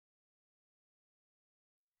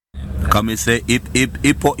Come and say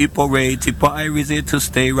hippo rate, hippo Iris here to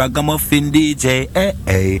stay, ragamuffin DJ,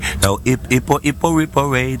 Now hippo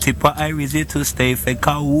rate, hippo Iris here to stay,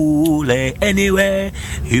 fekaule, anyway.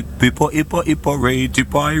 Hippo rate,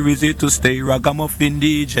 hippo Iris here to stay, ragamuffin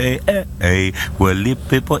DJ, Well,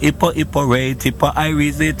 hippo rate, hippo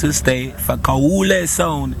Iris here to stay, fekaule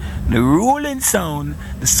sound, the ruling sound,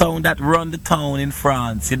 the sound that run the town in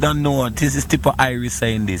France. You don't know it. This is Tipo Iris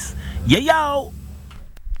saying this. Yeah, yo!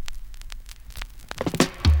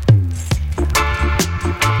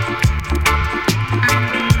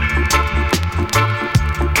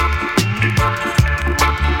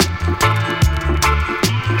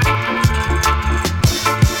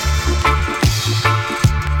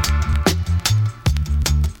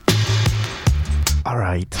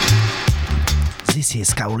 Alright. This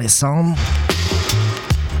is Kaole sound.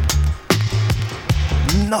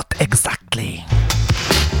 Not exactly.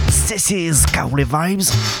 This is Kaole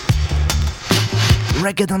Vibes.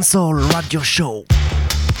 Reggae Dancehall Radio Show.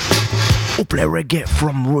 Who play reggae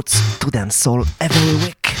from roots to dancehall every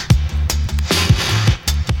week.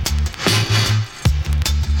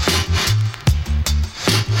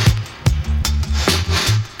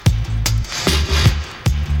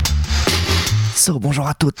 So, bonjour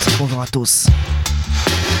à toutes, bonjour à tous.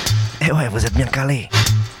 Et ouais, vous êtes bien calés.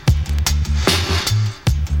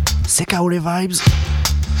 C'est Kaole Vibes,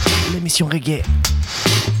 l'émission reggae,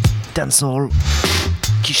 dancehall,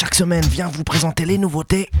 qui chaque semaine vient vous présenter les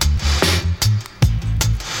nouveautés.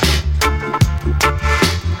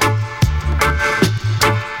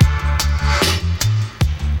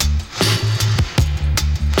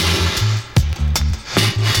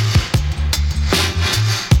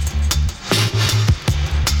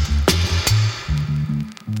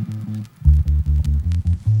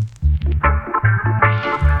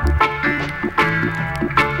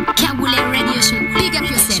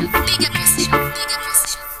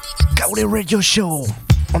 Radio Show,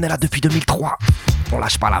 on est là depuis 2003, on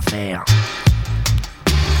lâche pas l'affaire.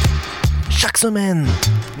 Chaque semaine,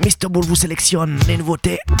 Mr. Bull vous sélectionne les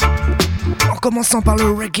nouveautés, en commençant par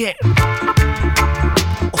le reggae,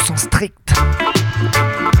 au sens strict,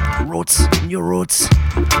 roots, new roots,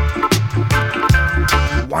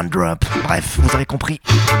 one drop, bref, vous avez compris.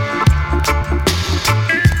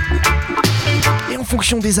 Et en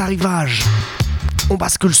fonction des arrivages, on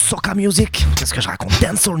bascule soca music. Qu'est-ce que je raconte?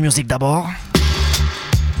 Dancehall music d'abord.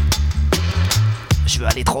 Je veux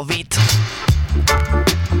aller trop vite.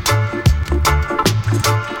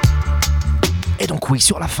 Et donc oui,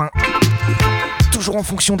 sur la fin, toujours en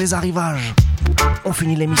fonction des arrivages, on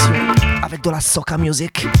finit l'émission avec de la soca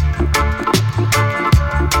music.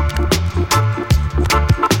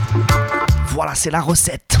 Voilà, c'est la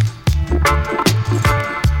recette.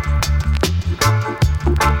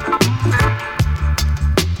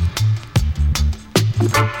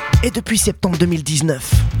 Et depuis septembre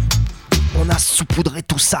 2019, on a saupoudré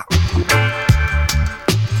tout ça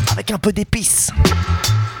avec un peu d'épices.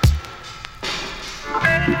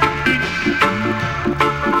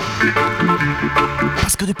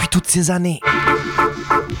 Parce que depuis toutes ces années,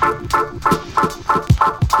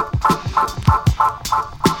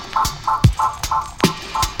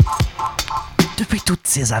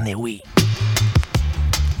 oui,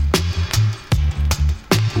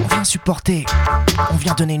 on vient supporter, on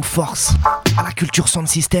vient donner une force à la culture sound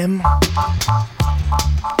system.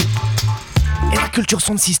 Et la culture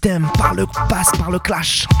sound system passe par le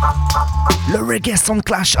clash, le reggae sound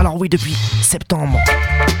clash. Alors oui, depuis septembre,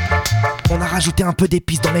 on a rajouté un peu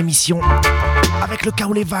d'épices dans l'émission avec le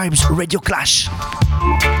Kaole Vibes Radio Clash.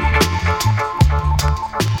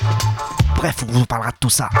 Bref, on vous parlera de tout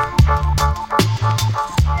ça.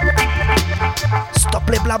 Stop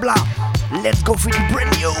les blabla. Let's go for the brand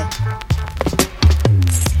new.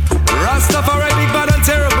 Rastafari big bad and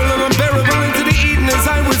terrible and unbearable into the Eden, as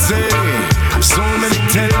I would say. So many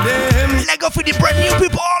tell them. Let's go for the brand new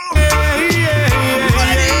people.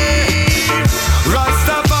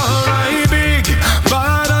 Rastafari big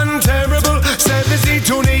bad and terrible.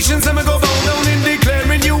 72 nations, I'ma go bow down in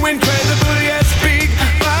declaring you incredible. Yes, big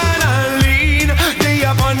bad and lean. They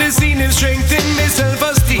up on the scene and strengthen their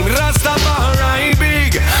self-esteem. Rastafari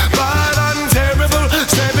big bad and terrible.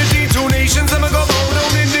 72 nations, I'ma go bow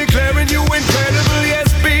down in declaring you incredible.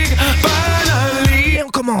 Yes, big bad and lean. Et on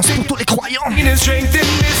commence pour tous les croyants. Strengthen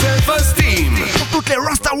their self-esteem. Pour toutes les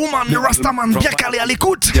Rasta woman, les Rastaman bien calés à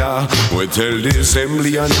l'écoute. Yeah, we tell the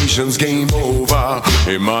assembly and nations game over.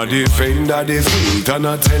 Him a defender defeat and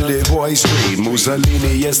I tell the boy straight.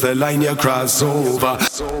 Mussolini, yes, the line you cross over.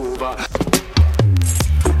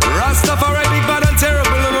 Rastafari big bad and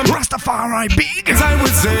terrible. Rastafari big. I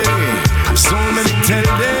would say, so many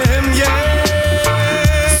tell them, yeah.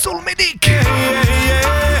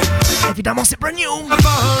 évidemment c'est brand new.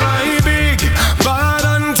 Big, bad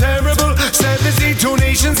and terrible. 72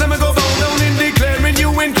 nations, I'ma go bow down in declaring you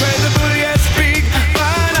incredible. Yes, big,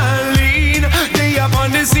 bad and lean. They up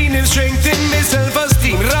on the scene and strengthen their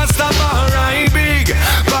self-esteem. Rastafari, big,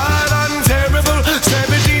 bad and terrible.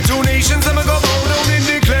 72 nations, I'ma go bow down in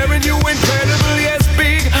declaring you incredible. Yes,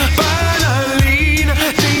 big, bad and lean.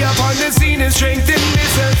 They up on the scene and strengthen their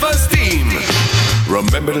self-esteem.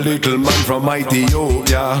 Remember the little man from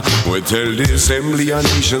Ethiopia, we tell the assembly of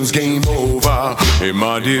nations game over. Him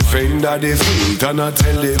a defender the faith and I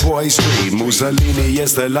tell the boy straight. Mussolini,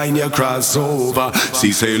 yes, the line you cross over.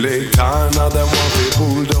 See Selectana, them want the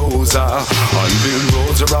bulldozer and build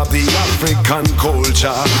roads around the African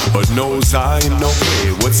culture. But no sign, no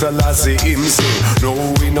play, what's the last him say? No,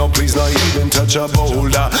 we no please not even touch a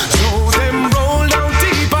boulder. So them roll down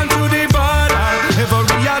deep onto the border.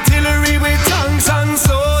 Every artillery with tanks and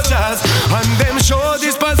soldiers, and them show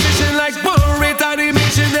this position like warrior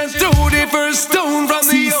animation. That's through the first stone from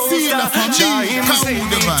the altar. Time say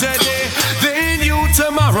me today, then you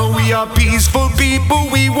tomorrow. We are peaceful people,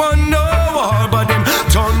 we want no war, but them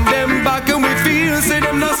turn them back and we feel say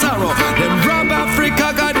them no sorrow. Them rob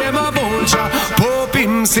Africa, got them a vulture. Pope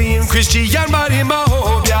him saying Christian, but him a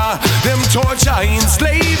hope, yeah. Them torture,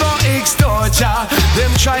 enslave or extort, yeah.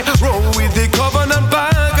 Them try roll with the covenant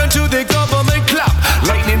back until the government clap.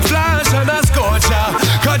 Lightning flash and a scorcher.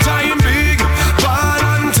 Cause I am big, bad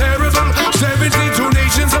and terrible. 72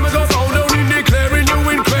 nations, I'ma go bow down in declaring you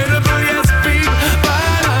incredible. Yes, big,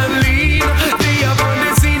 bad and lean. They are on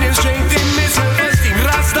the scene and strengthen this self-esteem.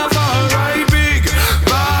 Rastafari, big,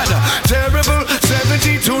 bad, terrible.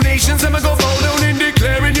 72 nations, I'ma go bow down in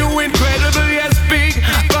declaring you incredible. Yes, big,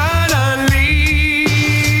 bad and lean.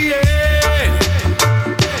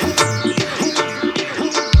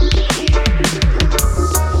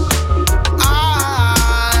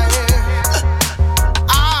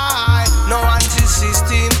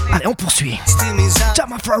 Allez, on poursuit.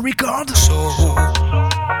 Jam Afro Records.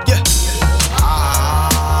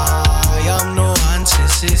 I am no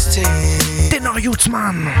anti-system. Tenor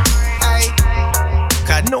Youthman.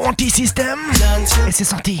 No anti-system. Et c'est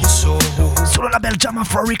sorti sur le label Jam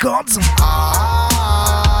Afro Records.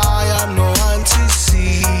 I am no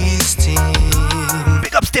anti-system.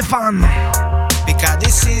 Big up Stéphane. Because the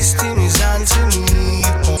system is anti-me.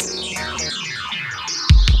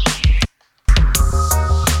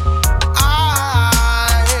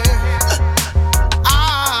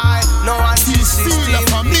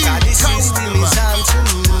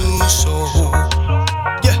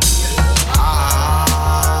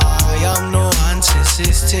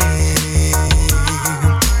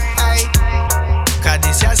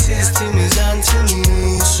 System is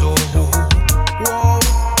anti-me, so whoa.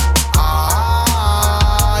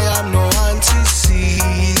 I am no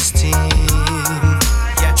anti-system,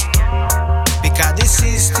 yeah. Because the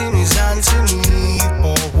system is anti-me,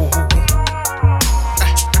 oh.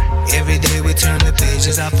 Every day we turn the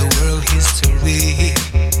pages of the world history,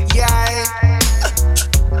 yeah.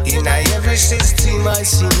 In every system I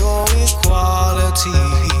see no equality,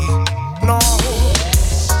 no.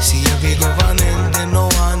 See every government, they no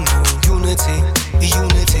one know unity.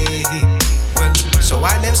 Well, so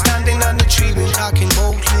while them standing on the tree, been talking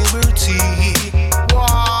about liberty.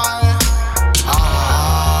 Why?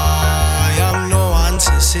 I am no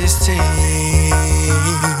anti-system.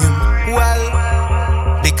 Well,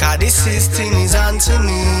 because the system is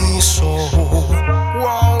anti-me, so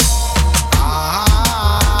whoa.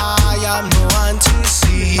 I am no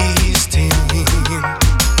anti-system.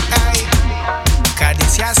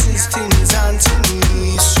 This your system is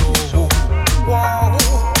anti-me, so whoa.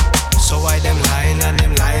 So why them lying and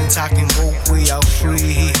them lying talking about we are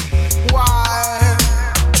free? Why?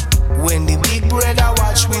 When the big brother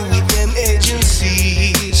watch we with them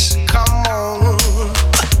agencies, come on.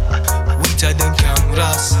 We tell them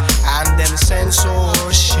cameras and them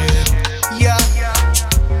censorship, yeah.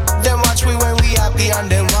 Them watch we when we happy and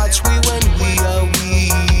them watch we when we are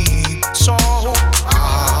weak. So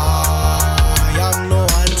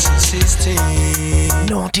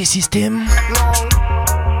No anti-system. No,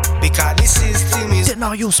 because the system is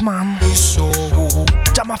Tenor Youthman. So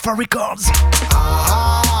Jam Afro Records.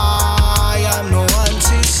 I am no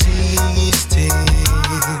anti-system.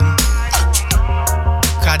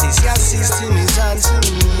 Cause this your system is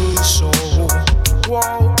anti-me. So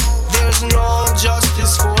whoa, there's no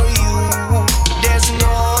justice for you. There's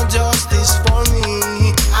no justice for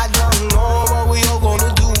me. I don't know what we are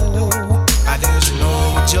gonna do. There's no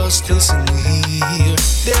justice in here.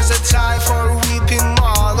 There's a time for weeping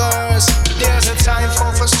mothers. There's a time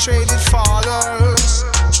for frustrated fathers.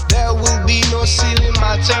 There will be no silly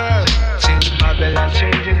matter.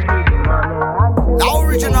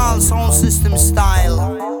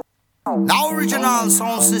 original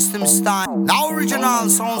sound system style. Now original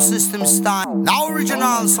sound system style. Now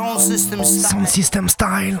original sound system style. Sound system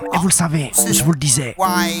style. Et vous le savez, je vous le disais,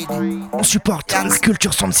 on supporte la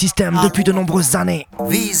culture sound system depuis de nombreuses années.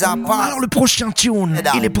 Alors le prochain tune,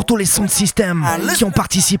 il est pour tous les sound systems qui ont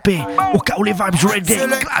participé au Kaole Vibes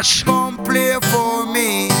Reggae Clash.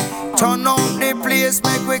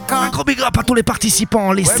 Un gros big up à tous les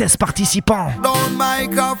participants, les 16 participants.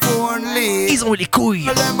 Ils ont eu les couilles.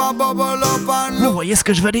 Vous voyez ce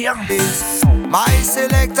que je veux dire? My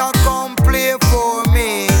selector come play for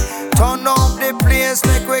me. Turn up the place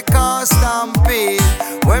like we can't stampede.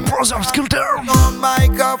 When Brother Sculptor on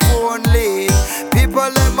microphone lead, people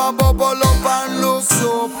let my bubble up and look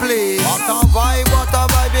so pleased. What a vibe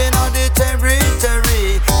in the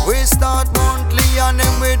territory. We start monthly and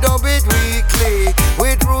then we dub it weekly.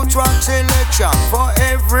 With root track selection for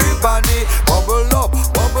everybody. Bubble up,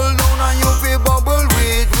 bubble down and you feel bubble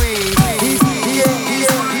with we.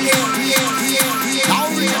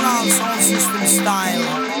 Sound system style.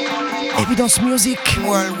 Evidence Music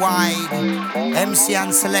Worldwide. MC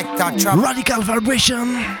and Selector Trouble. Radical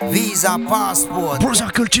Vibration Visa Passport. Brother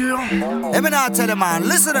Culture. Let me not tell the man,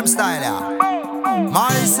 listen them style here.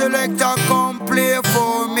 My selector come play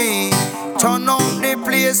for me. Turn up the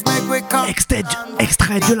place, make we come.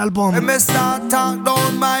 Extrait de l'album Let me start talk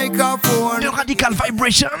down microphone. de Radical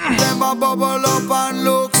Vibration. Let my bubble up and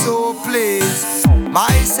look so pleased. My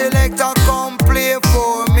selector come play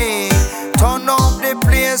for me. Turn up the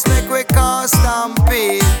place, make we can't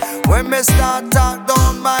stampede. When me start talk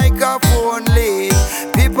down microphone lead,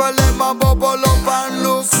 people let my bubble up and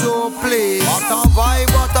look so pleased. What a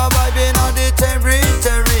vibe in the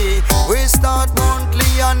territory. We start monthly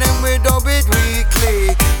and then we dub it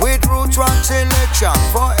weekly. With root track selection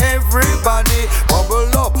for everybody. Bubble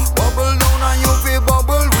up, bubble down and you feel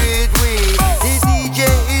bubble with we. The DJ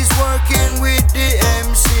is working with the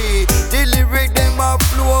MC. The lyric them a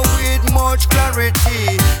flow with much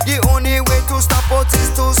clarity. The only way to stop us is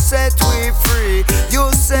to set we free.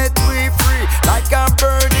 You set we free like a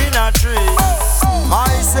bird in a tree. My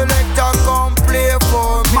selector come play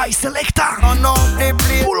for me. My Selector. Turn up the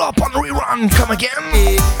place. Pull up on rerun, come again.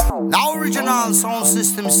 Now original sound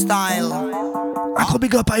system style. Un gros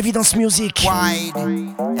big up à Evidence Music Wide.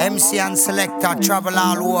 MC and Selector travel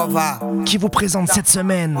all over. qui vous présente cette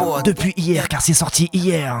semaine depuis hier, car c'est sorti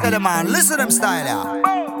hier. Tell the man, listen them style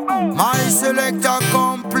here. My selector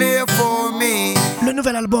come play for me. Le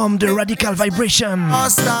nouvel album de Radical Vibration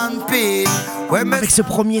Stampede. When me avec ce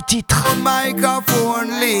premier titre. microphone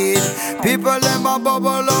lead, people let my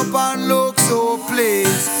bubble up and look so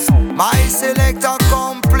pleased. My selector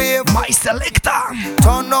come play for My Selector.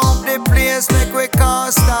 turn up the place like we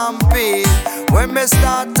can't stampede. When me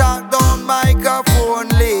start talk down microphone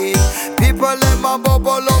lead, people let my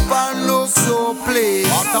bubble up and look so pleased.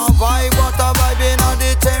 What a vibe in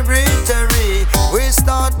the territory. We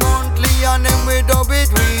start monthly and then we dub it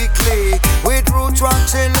weekly. With root track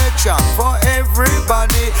selection for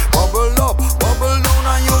everybody. Bubble up, bubble down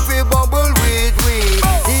and you feel bubble with we.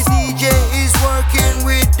 The DJ is working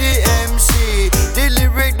with the MC. The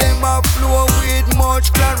lyric them a flow with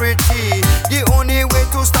much clarity. The only way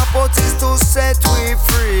to stop us is to set we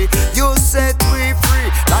free. You set we free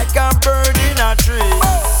like a bird in a tree.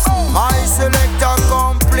 My selector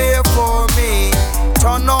come play for me.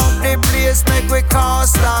 Turn up the place, make we can't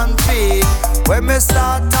stampede. When me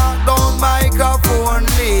start talk down microphone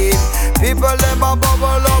lead, people let my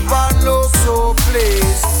bubble up and look so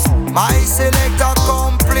pleased. My selector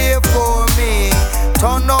come play for me.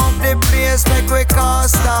 Turn up the place, make we can't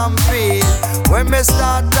stampede. When me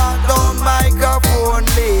start talk down microphone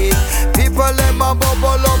lead, people let my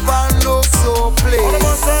bubble up and look so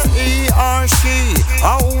pleased. He or she,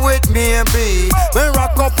 how it may be. Me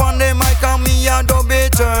rock up on the mic and me a dub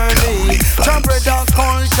it early. Spread the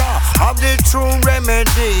culture of the true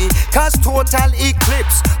remedy. Cause total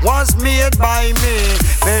eclipse was made by me.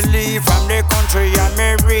 Me leave from the country and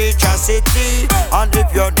me reach a city. And if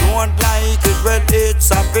you don't like it, well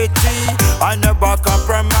it's a pity. I never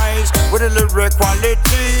compromise with a lyric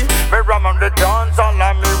quality. Me ram on the dance all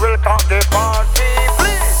and me will count the party.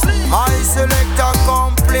 Please. My selector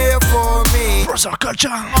come play for me. Brother Culture.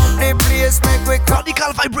 The place make we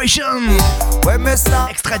Radical Vibration. when me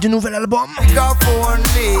start Extrait du nouvel album microphone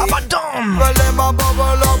lead. Abaddon. Well, let my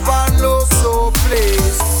bubble up and look so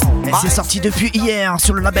pleased. Et c'est sorti depuis hier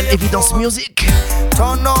sur le label Evidence Music.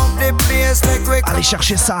 Turn up the place like we Allez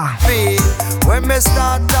chercher ça. feel. When me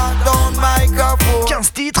start talk down microphone,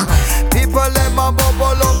 15 titres people let my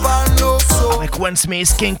bubble up and look so. avec One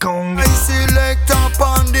Smith, King Kong, My selector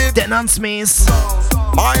on the Denon Smith.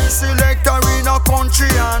 my selector in a country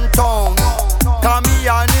and town. Come me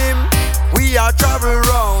and him, we are travel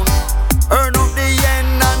round. Earn up the yen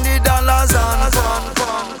and the dollars on.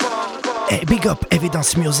 Hey, big up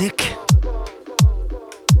Evidence Music.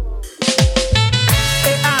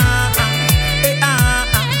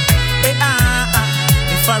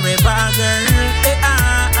 Forever girl,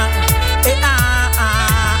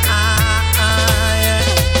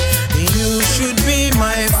 you should be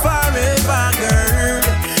my forever girl.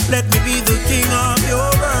 Let me be the king of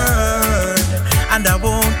your world, and I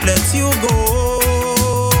won't let you go.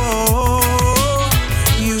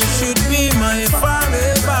 You should be my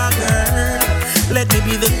forever girl. Let me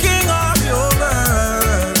be the king of your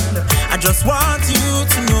world. I just want you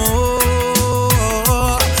to know.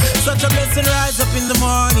 Such a blessing rise up in the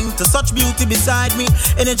morning to such beauty beside me.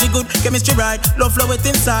 Energy good, chemistry right, love flow it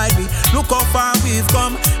inside me. Look how far we've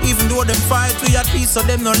come, even though them fight we at peace, so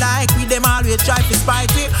them no like we. Them always try to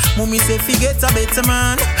spite me. Mommy say forget a better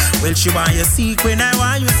man. Well she want you seek when I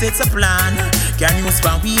want you set a plan. Can you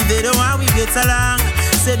span we they don't want we get along.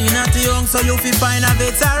 Said you not too young so you fi find a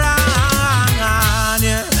veteran.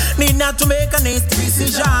 Yeah. Need not to make a next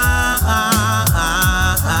decision.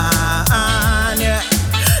 Yeah.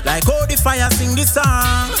 Like how the fire sing the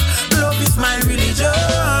song. Love is my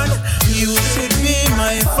religion. You should be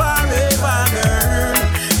my forever girl.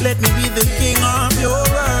 Let me be the king of your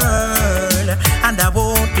world, and I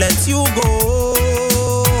won't let you go.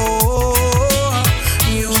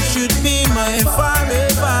 You should be my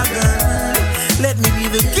forever girl. Let me be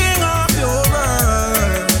the king of your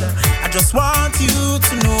world. I just want you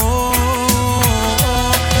to know.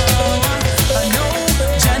 I know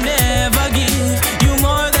I never give you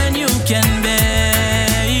more than you can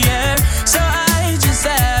bear, so I just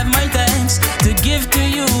have my thanks to give to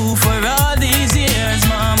you for all these years,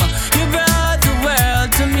 mama. You brought the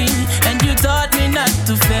world to me, and you taught me not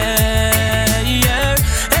to fear.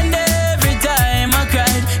 And every time I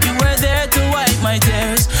cried, you were there to wipe my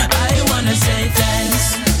tears. I wanna say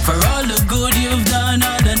thanks for all the good you've done,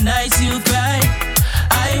 all the nights you cried.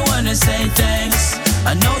 I wanna say thanks.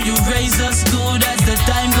 I know you raised us good as the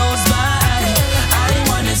time goes by. I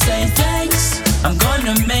wanna say thanks. I'm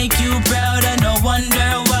gonna make you proud and no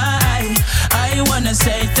wonder why. I wanna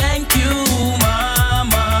say thank you,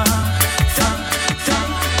 mama.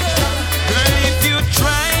 Girl, if you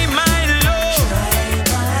try my love,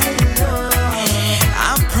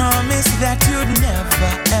 I promise that you'd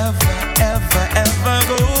never, ever, ever, ever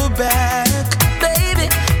go back. Baby,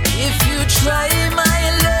 if you try my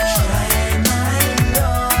love,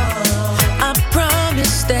 I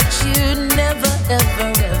promise that you'd never, ever,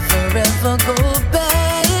 ever, ever go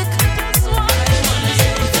back.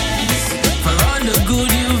 For all the good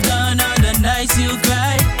you've done, all the nights you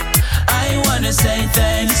cried, I wanna say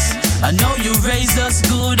thanks. I know you raised us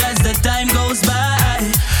good as the time goes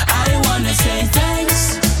by. I wanna say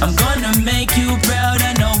thanks. I'm gonna make you proud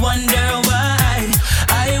and no wonder why.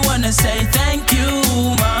 I wanna say thank you,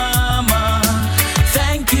 mama.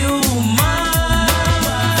 Thank you,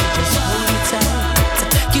 mama. Just hold you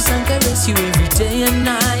tight, kiss and caress you every day and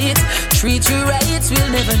night. Treat you right, we'll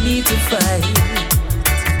never need to fight.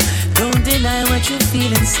 Don't deny what you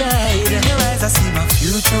feel inside. In your eyes I see my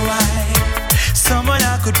future wife, someone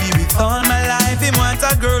I could be with all my life. Him want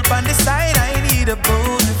a girl on the side, I need a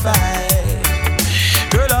bona fide.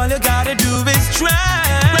 Girl, all you gotta do is try.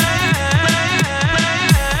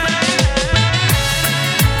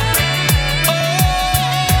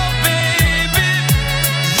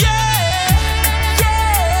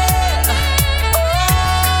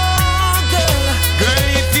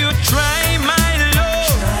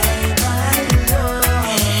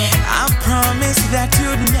 That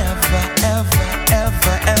you'd never, ever,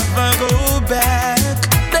 ever, ever go back.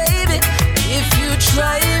 Baby, if you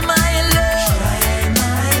try my love,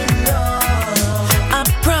 I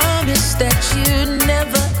promise that you'd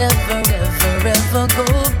never, ever, ever, ever go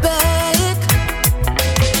back.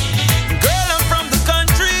 Girl, I'm from the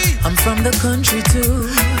country. I'm from the country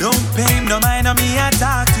too. Don't pay no mind on me, I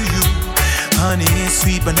talk to you. Honey is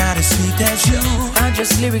sweet, but not as sweet as you. I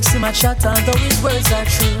just lyrics in my chat, although his words are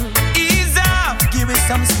true. Give it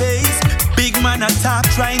some space. Big man at top,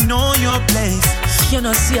 try know your place. You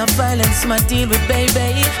know, see a violence, my deal with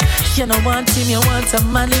baby. You know, want him, you want a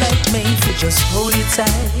man like me. If you just hold it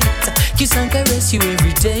tight, kiss and caress you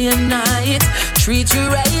every day and night. Treat you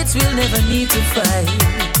right, we'll never need to fight.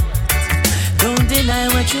 Don't deny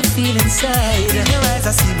what you feel inside. In your eyes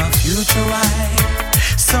I see my future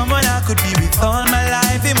wife, someone I could be with all my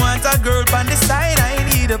life. Him want a girl on the side, I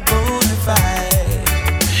need a bona fide.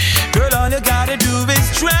 Girl, all you gotta do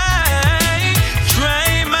is try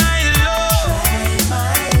my love.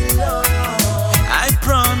 I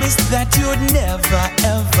promise that you'd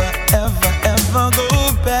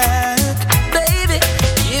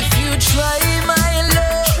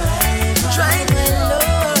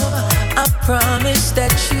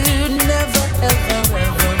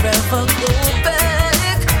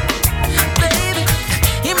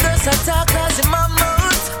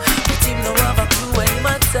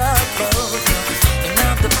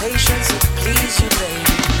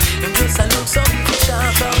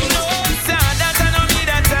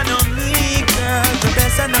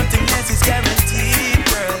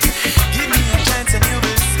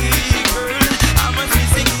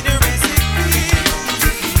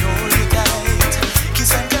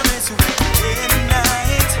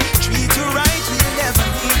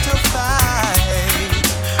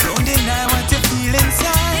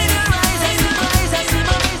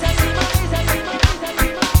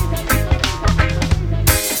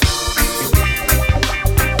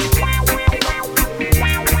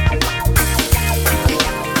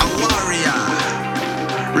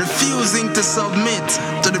to submit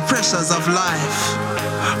to the pressures of life,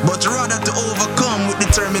 but rather to overcome with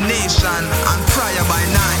determination and prayer by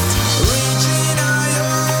night. Reaching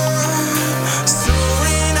higher,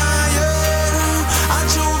 soaring higher, a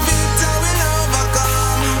true victor will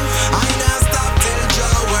overcome. I don't stop till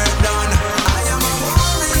your work done. I am a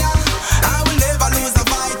warrior, I will never lose a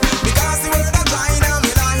fight, because the word of God in my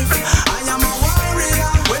life. I am a warrior,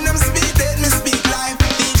 when them speak dead, me speak life.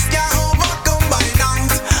 Thieves can't overcome by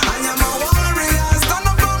night. I am a warrior, stand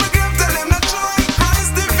up for my grave, tell them not try.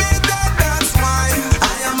 Christ defeated, that's why.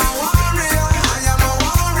 I am a warrior,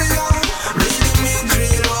 really me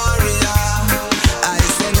real warrior. I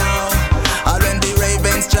say now, all when the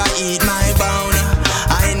ravens try eat my bone,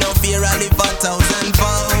 I no fear I live 1,000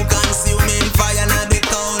 fold, consuming fire not the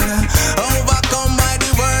cold. Overcome by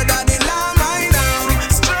the word of the Lamb I know.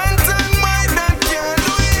 Strength and might that can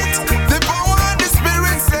do it. The power of the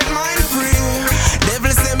Spirit set mine free.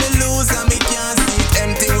 Devil say me lose and me can't see it.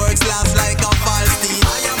 Empty words last like a false teeth.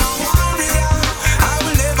 I am a warrior, I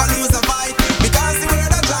will never lose a fight, because the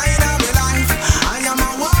word of God in my life. I am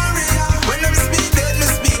a warrior, when them speak dead, me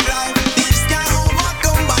speak life. Thieves can't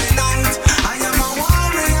overcome by night. I am a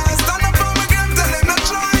warrior, stand up for my grave, tell them not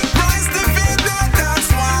try. Christ defeated, that's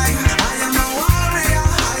why. I am a warrior,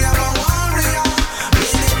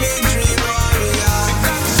 really me dream warrior.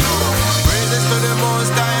 Praises to the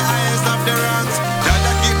most high, highest of the ranks. God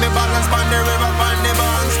that keep me balanced on the river, on the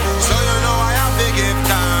banks. So you know I have to give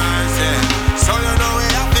thanks, yeah. So you know we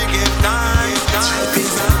have to give thanks.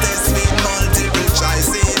 Peace and test with multiple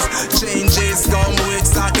choices. Changes come with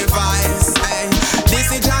sacrifice. Hey,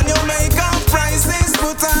 decision you make of prices.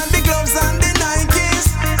 Put on the gloves and the Nikes.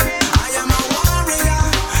 I am a warrior,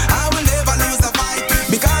 I will never lose a fight,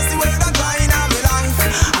 because the word of God in my life.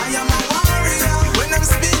 I am a warrior, when them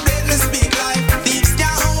speak dead, me speak life. Thieves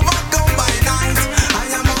can't overcome by night. I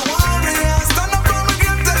am a warrior, stand up for my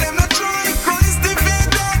grave, tell them not try. Christ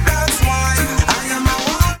defeated, that's why. I am a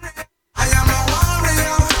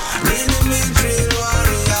warrior, really me real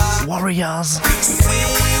warrior. Warriors,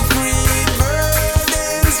 Secret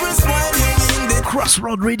burdens will spoil you in the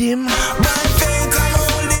Crossroad Rhythm, by faith I'm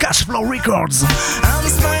holding. Cashflow Records. I'm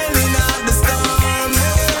smiling at the storm,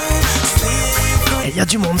 yeah. Secret Et y a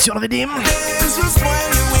du monde sur le Rhythm. burdens will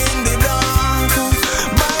spoil you in the dark.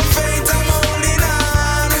 By faith I'm holding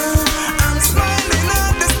on. I'm smiling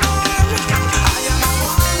at the storm. I am a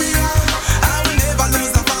warrior, I will never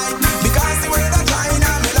lose a fight, because the word of God in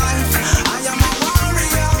my life. I am a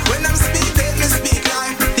warrior, when them speak dead, me speak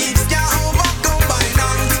life. Thieves can't overcome by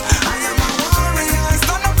night. I am a warrior,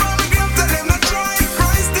 stand up for my grave, tell them not try.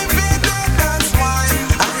 Christ defeated, that's why.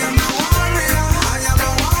 I am a warrior,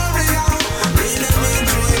 really me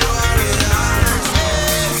dream warrior.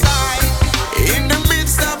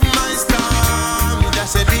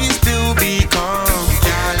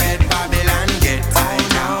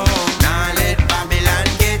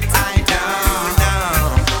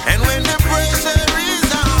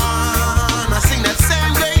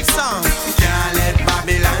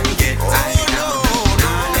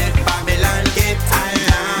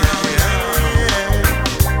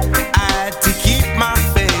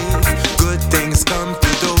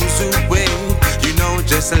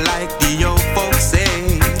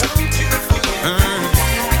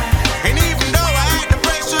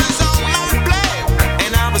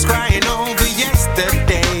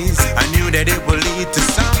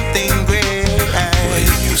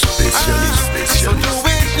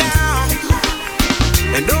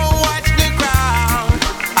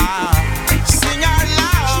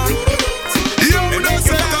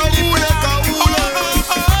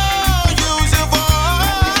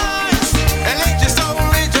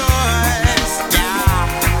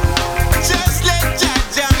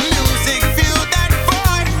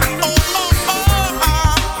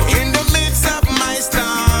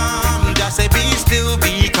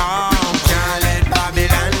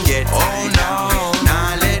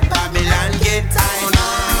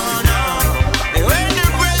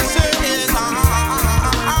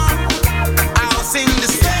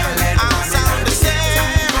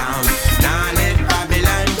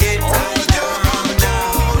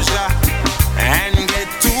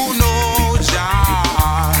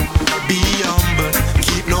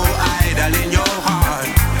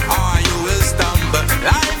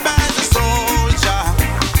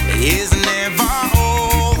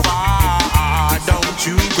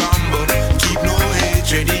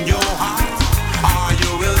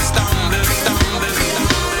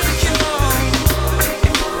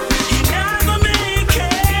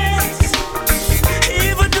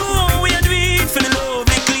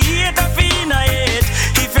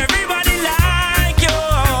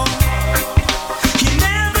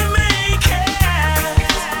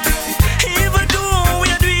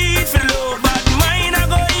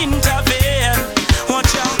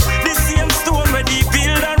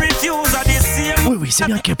 oui, c'est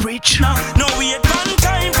bien Cambridge. No wait one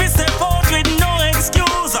time fi step out with no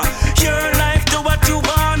excuse. Your life do what you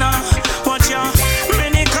wanna. Watch ya,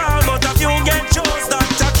 many call but a few get chose.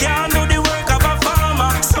 Doctor can't do the work of a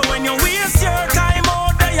farmer. So when you waste your time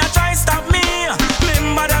out there, you try stop me.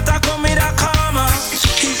 Remember that I come with a karma.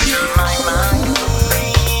 If you're my mind,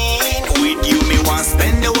 with you me want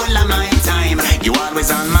spend the whole of my time. You always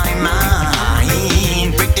on my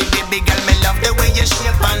mind. Pretty baby girl, me love the way you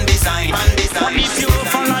shape and design. If you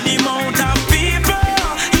follow the amount of people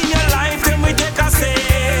in your life, then we take a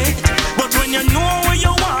seat. But when you know where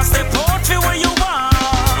you want, step out for where you want.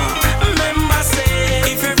 Remember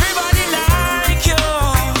say, if everybody like you,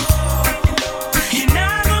 you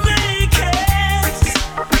never make it.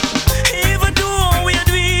 Even though we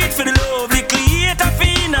do it for the love, we create a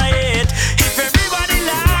fin of it. If everybody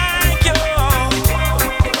like you,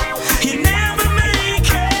 you never make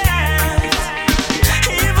it.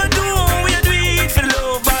 Even though we do it for the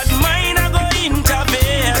love, but mine I go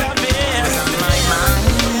interfere. My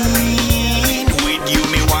mind, with you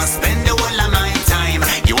me want spend the whole of my time.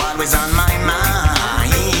 You always on my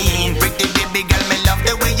mind. Pretty baby girl, me love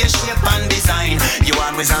the way you shape and design. You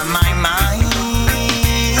always on my mind.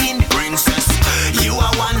 Princess, you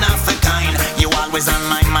are one of a kind. You always on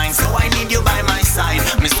my mind, so I need you by my side.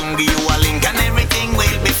 Me soon give you a link and everything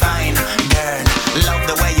will be fine. Girl, love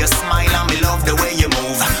the way you smile and me love the way you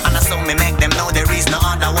move. And I saw me make them know there is no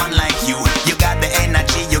other one like you. You got the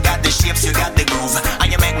energy, you got the shapes, you got the groove.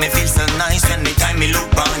 And you make me feel so nice anytime me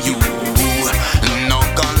look on you. No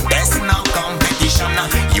contest, no competition.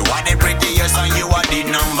 You are the prettiest and you are the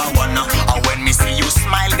number one. And when me see you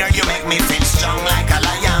smile, girl, you make me feel strong like a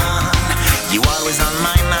lion. You always on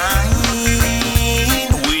my mind.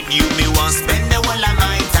 With you me want spend the whole of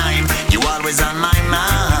my time. You always on my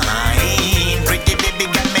mind. Pretty baby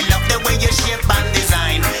girl, me love the way you shape and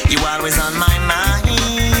design. You always on my mind.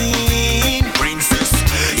 Princess,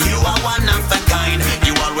 you are one of a kind.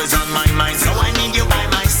 You always on my mind, so I need you by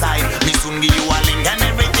my side. Me soon give you a link and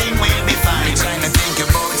everything will be fine. Me trying to think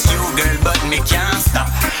about you, girl, but me can't stop.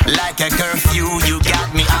 Like a curfew, you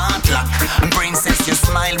got me hot lock. Princess, you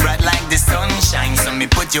smile bright like the sunshine, so me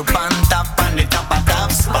put you on top of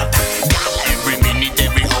top spot. Girl, every minute,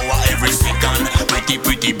 every hour, every second.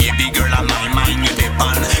 Pretty baby girl, on my mind you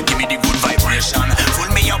depend. Give me the good vibration.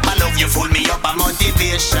 Full me up, I love you. Full me up, a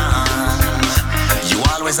motivation. You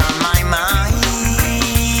always on my mind.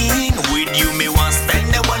 With you, me want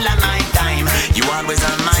spend the whole of my time. You always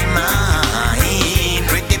on my mind.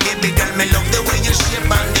 Pretty baby girl, me love the way you shape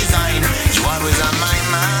and design. You always on my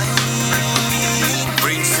mind.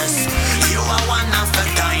 Princess, you are one of a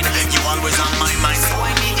kind. You always on my mind, so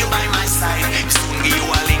I need you by my side. Soon give you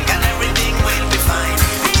a link and everything will be fine.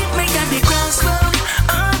 Beat me at the crossroad,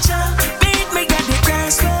 oh cha. Beat me at the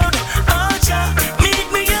crossroad, oh cha. Meet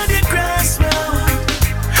me at the crossroad.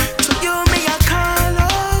 To you me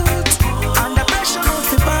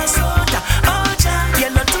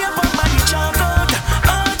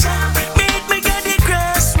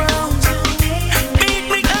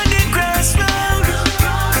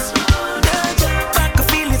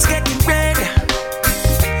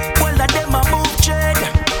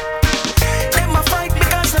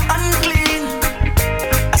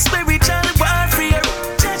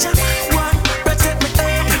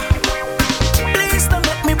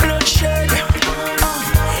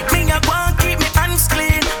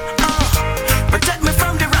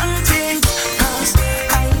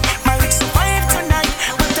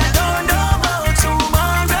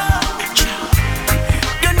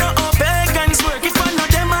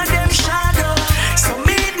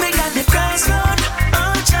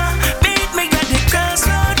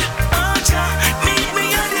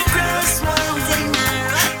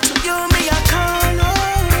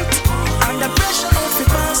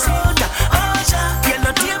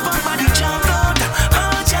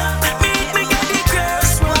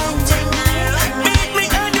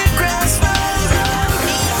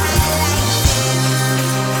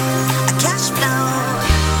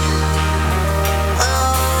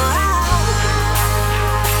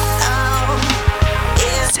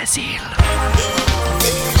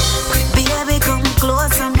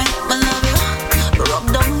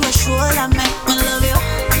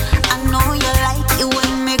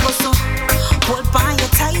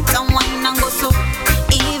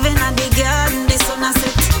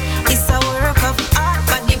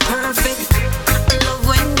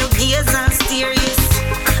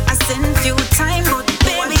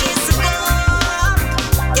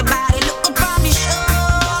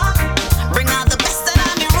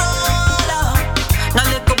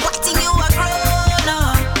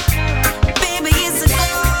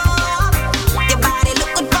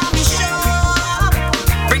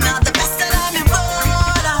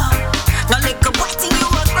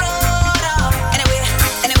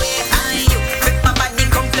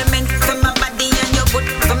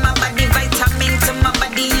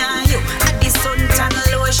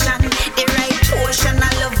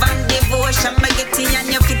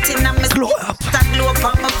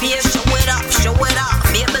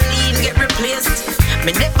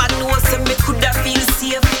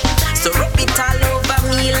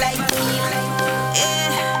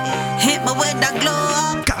a glow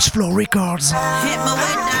up. Cashflow Records. Hit me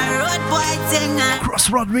with the road boy thing.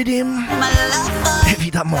 Crossroad Rhythm. My love.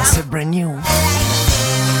 Évidemment, c'est brand new.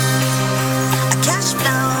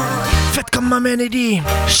 Cashflow. Faites comme ma main dit.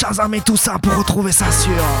 Shazam et tout ça pour retrouver ça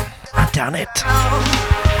sur Internet.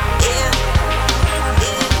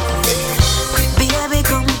 Baby,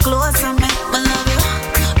 come close and make me love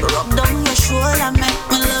you. Rub down your shoulder, make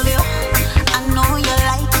me love you. I know you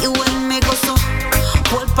like it when me go so.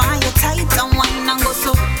 Hold on you tight and wine and go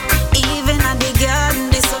so. Even at the garden,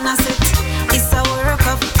 the sun has set. It's a work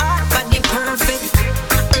of art, but the perfect.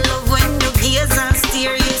 Love when you gaze and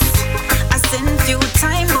stare, yes. I send you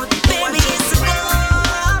time, but baby, it's a go.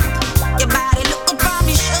 Your body look up on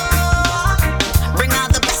me, sure. Bring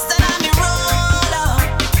out the best that I'm in roll up.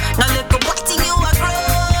 Now look at what you are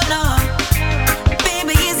grown up.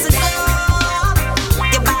 Baby, it's a go.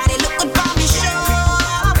 Your body look up on me,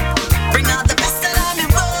 sure. Bring out the best that I'm in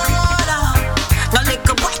roll up. Now look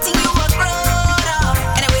at what you are grown up.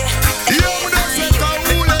 Anyway,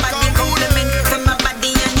 my body compliment to my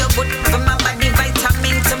body and your good for my body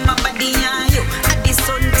vitamin to my body and you. At the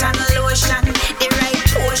suntan lotion, the right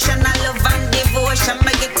potion, I love and devotion.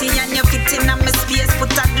 My getting and you fitting on my space,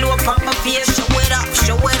 put a glow up on my face.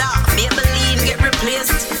 Show it off. Maybelline get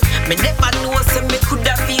replaced. Me never know so me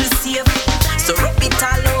coulda feel safe. So rub it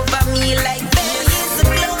all over me like baby, it's a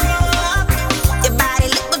glow up. Your body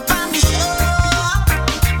look good for me, show up.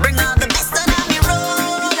 Bring out the best that I'm in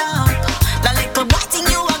roll up. Now little boy thing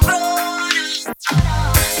you are grown up.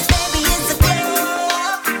 Baby, it's a glow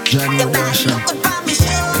up. Johnny Your body Ocean. look good for me, show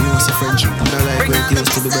You know it's a friendship. You know like Bring when out it the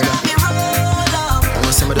used to be best that better. I'm in roll up. I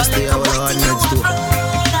want some of the stay out of our needs too.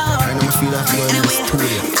 I know I feel like going in the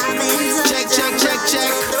studio.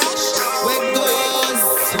 Check. Where goes?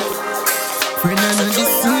 Friend, I know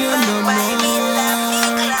this year no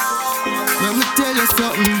more. Let me tell you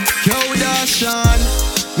something. Yo, Dashan.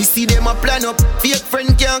 Me see them a plan up. Fake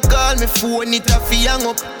friend can't call me phone, it a fi hang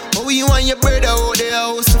up. Oh, you and your brother out there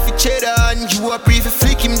house fi cheddar, and you a pray fi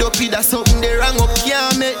flick him dopey. That's something they rang up.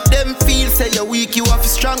 Can't make them feel say you're weak. You have to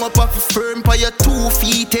strong up, have to firm by your 2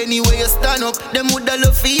 feet. Anyway you stand up, them woulda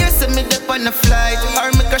love fi hear say me dep on a flight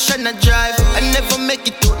or me crash on a drive. I never make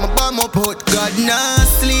it out, my bomb up out. God nah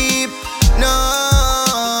sleep,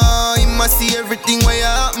 no. He must see everything where you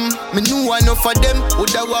happen. Me know enough of them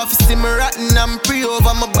woulda want fi see me rotten. I'm pray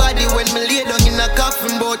over my body when me lay down in a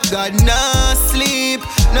coffin. But God nah sleep,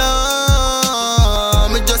 no.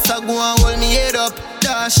 Me just a go and hold me head up.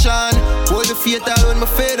 Dashan, hold the fatal when me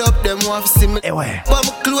fed up. Them want to see me, Eh ouais. but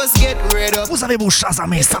my clothes get red up. Vous avez beau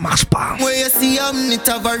chasamer, ça marche pas. Where you see it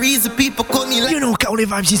have a reason. People call me like You know Kaole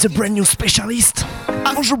Vibes is a brand new specialist.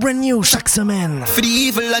 On joue brand new chaque semaine. for the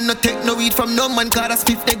evil and no take no weed from no man. Cause that's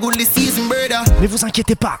 50 good this season, brother. Mais vous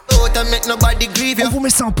inquiétez pas, Out and make nobody grieve on you. vous met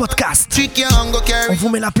ça en podcast. Trick your hunger On carry. vous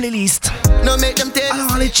met la playlist. No make them tell.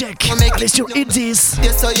 Alors allez check, allez sur It This,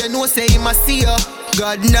 Yes, so you know say he must see you.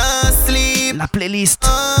 God nah sleep. la playlist.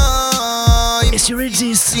 Et sur It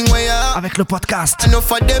This, Sing where you are. avec le podcast.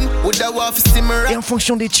 Enough of them woulda want to see me Et rap. en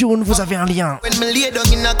fonction des tunes, vous avez un lien When me lay down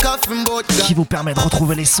in a coffin, but qui God vous permet de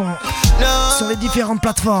retrouver les sons sur no. les différentes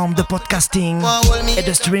plateformes de podcasting Hold me et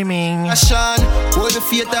de streaming. Dashan, hold the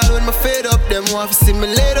fatal when me fed up. Them want to see me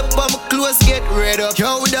laid up, but my clothes get red up.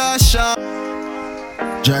 Yo, Dashan.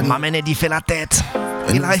 Johnny. Ma Menedi fait la tête.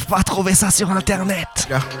 Il n'arrive pas à trouver ça sur internet.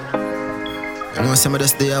 Yeah. You know some of the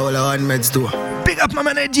stay out of our meds too. Big up Ma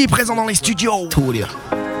Menedi, présent dans les studios. Studio.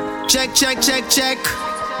 Check.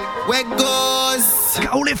 Where goes?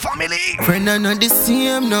 Kaole Family. Friend, I know the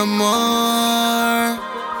same no more.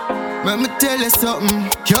 Let me tell you something.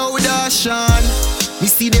 Yo, Dashan. Me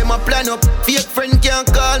see them a plan up. Fake friend can't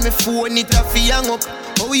call me phone, it a fi hang up.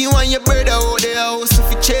 Oh, you and your brother out there house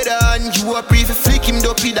fi cheddar, and you a pray fi flick him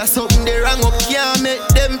dopey. That's something they rang up. Can't make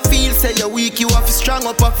them feel say you're weak. You have to strong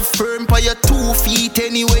up, have to firm by your 2 feet.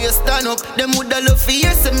 Anyway you stand up, them woulda love fi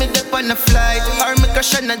hear say me dep on a flight or me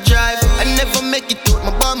crash on a drive. I never make it out,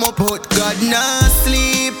 my bomb up out. God nah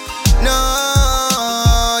sleep,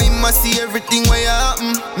 no. He must see everything where you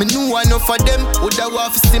happen. Me know enough of them woulda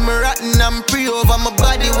want to see me rotten. I'm pray over my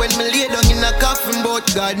body when me lay down in a coffin. But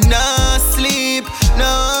God nah sleep,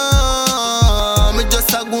 no. Me just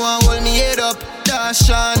a go and hold me head up.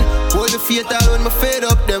 Dashan, hold the fatal when me fed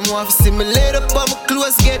up. Them want to see me laid up, but my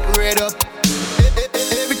clothes get red up.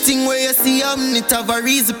 Everything where you see it have a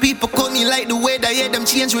reason. People call me like the weather, yeah, them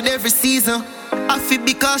change with every season. I feel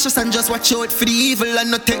be cautious and just watch out for the evil,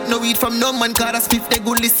 and not take no weed from no man. Cause that's 50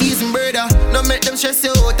 good this season, brother. No make them stress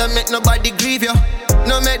you out and make nobody grieve you.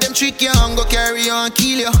 No make them trick you and go carry you and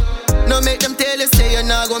kill you. No make them tell you say you're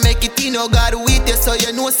not gonna make it in. No God with you so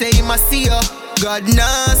you know say he must see you. God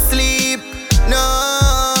nah sleep,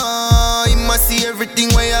 No, you must see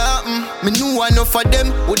everything where you happen. Me know enough of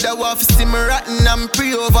them woulda want to see me rotten. I'm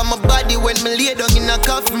pray over my body when me lay down in a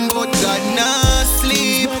coffin. But God nah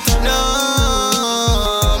sleep,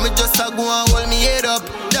 no. Me just a go and hold me head up,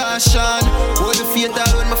 dash on. Hold the fatal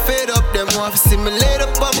when me fed up. Them want to see me laid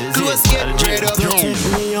up, but my clothes get red up. Protect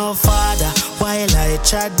me, your father, while I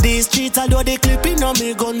chat these streets. Although they clipping on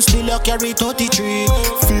me gun, still I carry 33.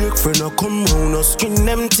 Fake friend, I come round, I skin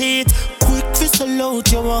them teeth. Quick fist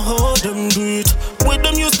out, you a hold them do it. With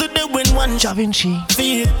them used to do when one Da Vinci.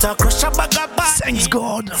 feet, I crush a bag of back. Thanks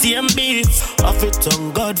God. Same beats, I fit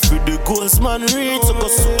on God for the goals man read. So go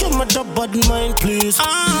suck him at the bad mind, please.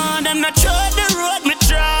 Them not try the road me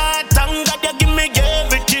try. Thank God you give me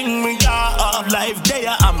everything me got. Life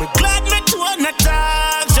there, I'm glad me to an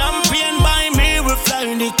attack. Champion by me, we fly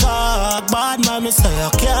in the car. Bad man, me say you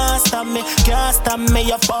can't stop me, can't stop me.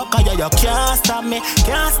 You fucker, you can't stop me,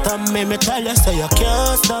 can't stop me. Me tell you, say you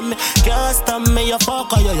can't stop me, can't stop me. You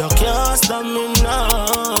fucker, you can't stop me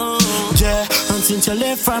now. Yeah, and since you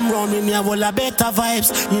left from round me, I will have better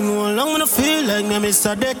vibes. You know how long I feel like me,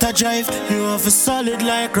 Mr. Data Drive. You have a solid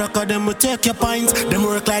like rocker, them will take your pints. Them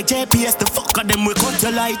work like JPS, the fucker, them will cut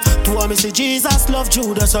your light. To me say Jesus love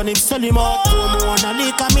Judas and him sell him out. To me wanna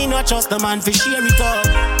leak, I me not trust the man for share it all.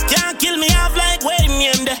 Can't kill me off like Wayne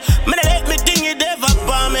name there. Me not let me think it ever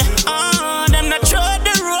for me. Them not try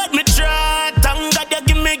the road me try. Thank God you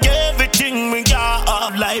give me everything me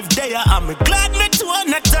got. Life there, I'm glad me to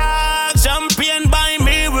an attack. Champion by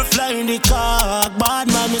me, we fly in the car. Bad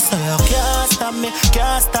man, me say you can't stop me,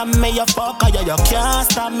 can't stop me. You fucker, you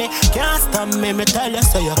can't stop me, can't stop me. Me tell you,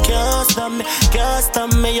 say you can't stop me, can't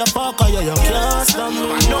stop me. You fucker, you can't stop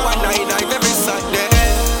me. I know I night every Sunday.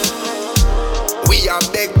 We are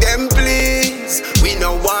beg them please. We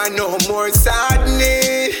no want no more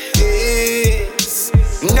sadness.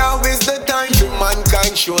 Now is the time for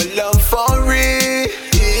mankind show love for real.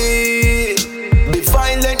 Be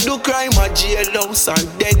violent, do crime, a jailhouse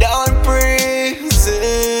and dead on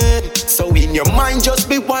prison. So in your mind just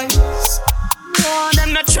be wise.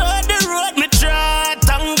 Them not try the road me try.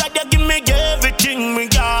 Thank God you give me everything me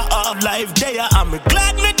got. Life there, I'm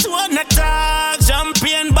glad me to an attack.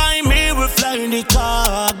 Champion by me, we fly in the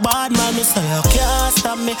car. Bad man, me say you can't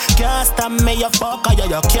stop me, can't stop me. You fucker,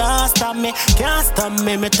 you can't stop me, can't stop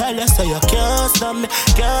me. Me tell you, say you can't stop me,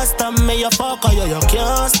 can't stop me. You fucker, you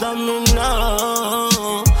can't stop me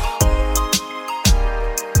now.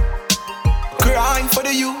 Crying for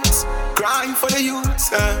the youth, crying for the youth.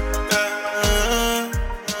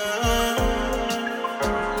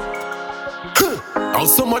 How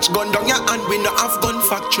so much gun down your hand, we no have gun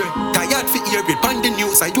factory. Tired fi hear it on the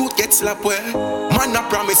news, I youth get slapped where. Man a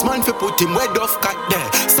promise, man fi put him where dove cat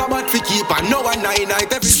there. Sabbath fi keep and no one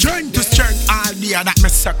night every strength to strength all day. That me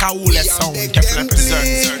suck a whole sound.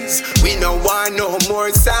 We no want no more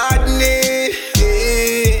sadness.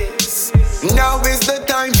 Now is the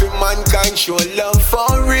time for mankind show love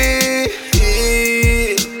for real.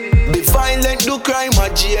 Be violent, do crime, a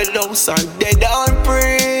jailhouse and dead on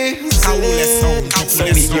prison. So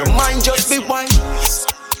in your mind just be wise.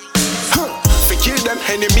 Fi kill them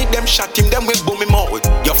enemy, them shot him, them we boom him out.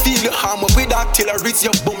 You feel the harm with artillery,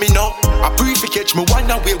 you booming out. I pray fi catch me one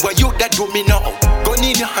away where you that do me now. Gun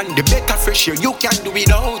in your hand, the better fresh here, you can't do it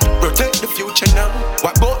out. Protect the future now.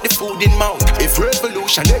 What about the food in mouth? If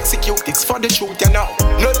revolution execute, it's for the truth you know.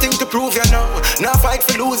 Nothing to prove you know. Not fight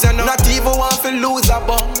for lose you know. Not even want for lose a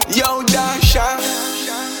bomb. Yo Dasha,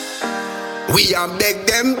 we are beg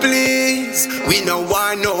them please. We no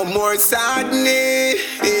want no more sadness.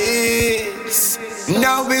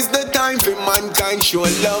 Now is the time for mankind show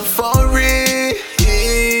love for real.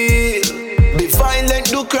 Be violent,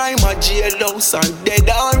 do crime, a jailhouse and dead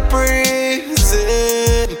on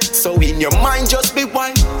prison. So in your mind just be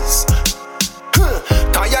wise.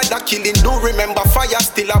 Tired of killing, do remember fire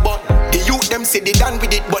still a burn. The youth them say they done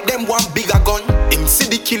with it, but them want bigger gun. Him see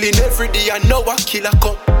the killing every day and know a killer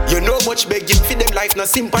come. You know much begging for them life, no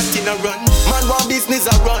sympathy no run. Man want business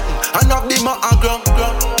a run, and of them a ground.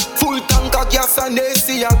 Full tank of gas and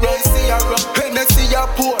AC a run. Hennessy a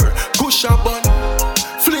pour, push a bun.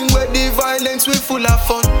 Fling where the violence we full of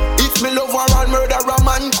fun. If me love war and murder a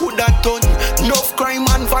man coulda done. Enough crime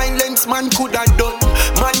and violence man coulda done.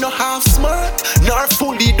 Man no half smart, nor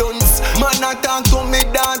fully done. Man a talk to me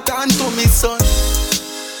daughter and to me son.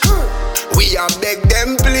 We a beg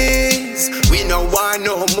them please. We no want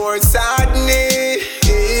no more sadness.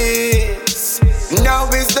 Now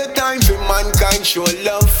is the time for mankind show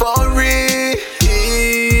love for real.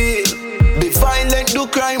 Be violent, do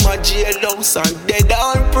crime, a jailhouse and dead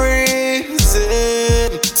on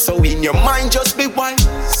prison. So in your mind just be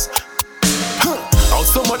wise.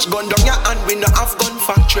 much gun down your hand, we no have gun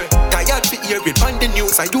factory. Tired fi hear it on the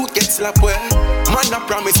news, I do get slapped where. Man a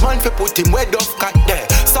promise, man fi put him where dove cat there.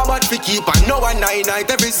 Sabbath fi keep and no one night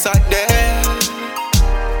every Saturday.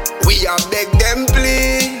 We a beg them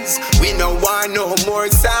please, we no want no more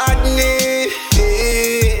sadness.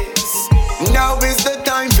 Now is the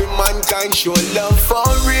time for mankind show love for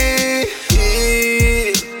real.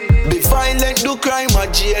 Be violent, do crime, a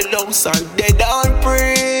jailhouse and dead or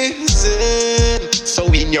prison. So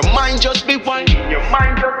in your mind just be one,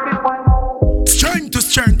 Strength to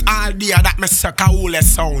strength all day, that me suck a whole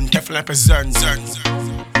sound. Definitely represent.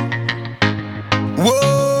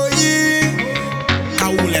 whoa, yeah.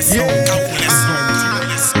 Kaule sound.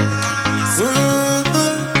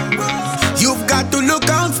 You've got to look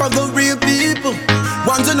out for the real people.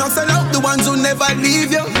 Ones who not sell out, the ones who never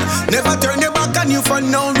leave you. Never turn your back on you for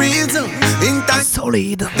no reason. In time,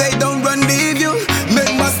 solid. They don't run leave you.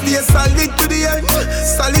 Men must stay solid to the end.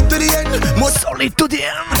 Solid to the end. More solid to the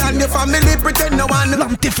end. And your family pretend no one.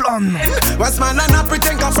 Teflon. What's man and I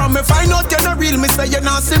pretend come from me. Find out you're not real. Me say you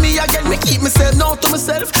not see me again. Me keep myself now to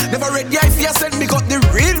myself. Never read the eye for yourself. Me got the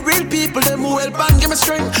real people. Them who help and give me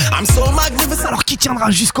strength. I'm so magnificent. Alors qui tiendra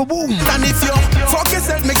jusqu'au bout? And if you fuck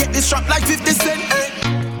yourself, me get this strap like 50 cents.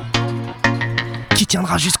 Qui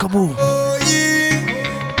tiendra jusqu'au bout? Oh yeah.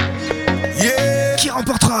 Yeah. Qui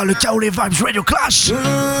remportera le Kaole Vibes Radio Clash?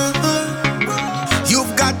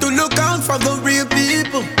 You've got to look out for the real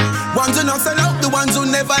people. Ones who not sell out, the ones who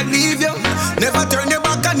never leave you. Never turn your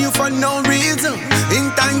back on you for no reason. In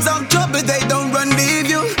times of trouble, they don't run leave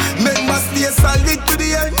you. Men must stay solid to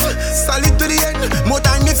the end. Solid to the end. More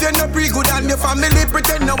time if you're not pretty good and your family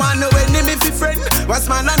pretend no one no enemy fi friend. What's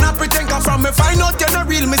man and I pretend come from me. Find out you're not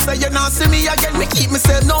real. Me say you not see me again. Me keep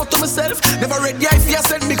myself now to myself. Never read the eye for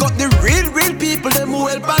yourself. Me got the real people. Them who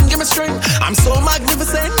help and give me strength. I'm so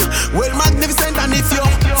magnificent. Well magnificent. And if you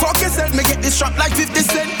fuck yourself, me get this strap like 50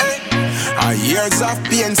 cents. Our years of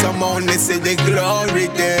pain, some only say the glory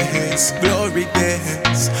days, glory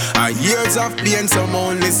days. Our years of pain, some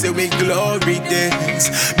only say we glory days.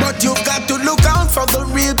 But you've got to look out for the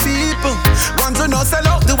real people. Ones who not sell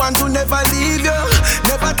out, the ones who never leave you.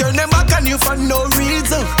 Never turn them back on you for no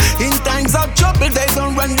reason. In times of trouble, they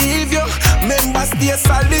don't run leave you. Members stay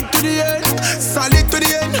solid to the end, solid to the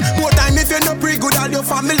end. More time if you're not pretty good, all your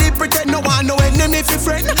family pretend no one no enemy fi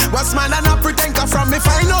friend. What's man and I pretend come from me.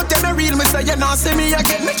 Find out you're the real. Me say you not see me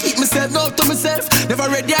again. Me keep myself out to myself. Never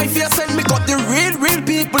read the eye for yourself. Me got the real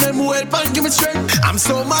people. Them who help and give me strength. I'm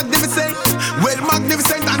so magnificent. Well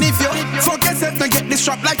magnificent. And if you fuck yourself, me get this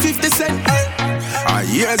strap like 50 cents. Our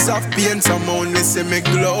years of pain, some only say me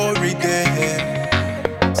glory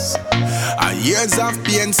days. Our years of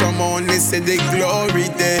pain, some only say the glory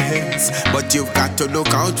days. But you've got to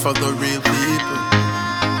look out for the real people.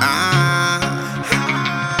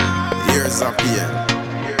 Years of pain.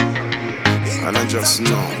 And I just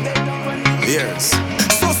know, yes.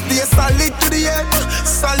 So stay solid to the end,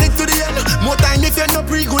 solid to the end. More time if you're not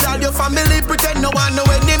pretty good, all your family pretend no one no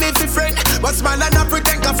enemy fi friend. But smile and I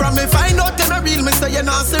pretend come from me. Find out you're not real, me say you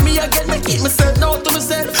not see me again. Me keep myself now to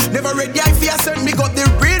myself. Never read the eye for yourself. Me got the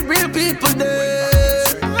real people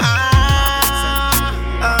there.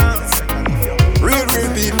 Real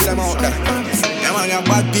people them out there. Them and your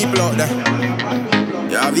bad people out there.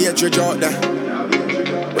 You have hatred out there.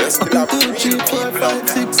 1, 2, 3, 4, 5,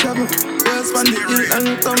 6, 7. Girls on the hill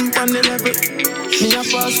and thump on the level. Me a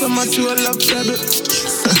pass so much you love trouble.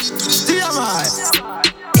 TMI.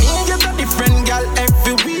 Me get a different girl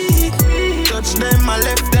every week. Touch them, I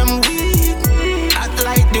left them weak. Act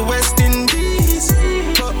like the West Indies.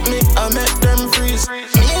 But me, I make them freeze.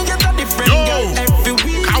 Me get a different girl every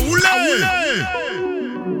week. Kaule.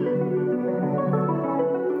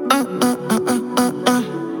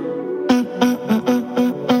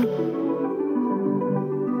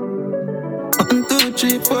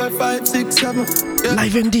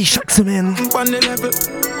 Live MD chaque semaine.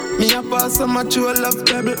 Me a pass so much you love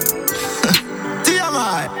pebble.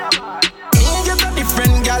 TMI. Me get a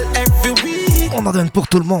different girl every week. On en donne pour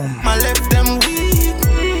tout le monde. I left them weak.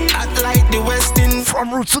 Act like the West Indies.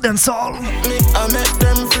 From roots to dancehall. Me I make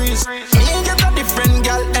them freeze. Me get a different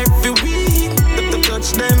girl every week. To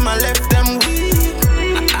touch them I left them weak.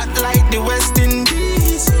 Act like the West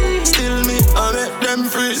Indies. Still me I make them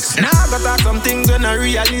freeze. Now I got some things when I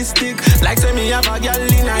realistic. Like say me have a girl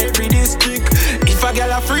in every district. If a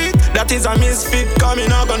girl a freak, that is a misfit.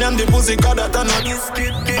 Coming out on them the pussy cause that a no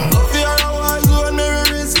biscuit. Fear a wise one me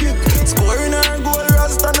risk it. Scoring her goal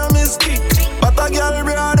rust and a miss kick. But a girl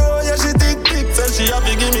broad oh yeah she tick. Say she have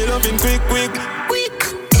to give me loving quick. Me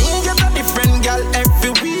get a different girl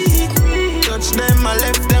every week. Touch them I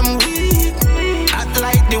left them weak. Act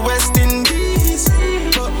like the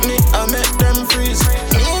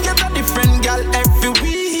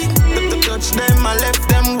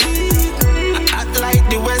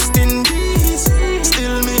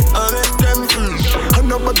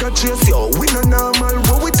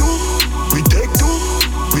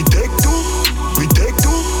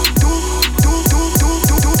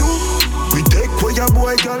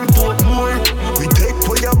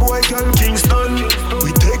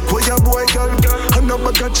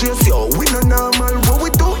bag of chase, yo. We no normal, what we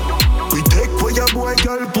do? We take for your boy,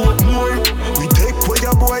 girl, Portmore. We take for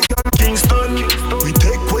your boy, girl, Kingston. We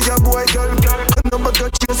take for your boy, girl, no bag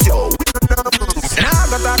of chase, yo. We no normal. And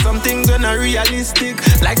I got some things when I realistic.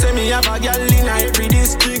 Like say me have a girl in every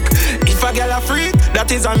district. If a girl a freak,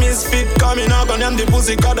 that is a misfit. Coming up on them the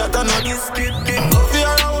pussy, cause that a no biscuit.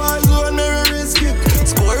 Fear a war zone, me risk it.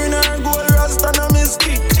 Scoring her goal, rasta no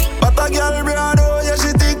mistake. But a girl broad, oh yeah,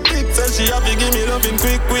 she tick. Say she happy, give me loving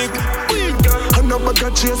quick. I no bag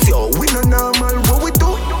of chase, yo. We no normal, what we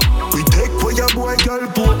do? We take for your boy, girl,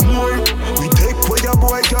 Portmore. We take for your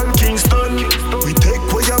boy, girl, Kingston. We take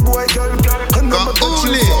for your boy, girl. I no bag of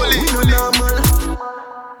chase, yo. We no normal.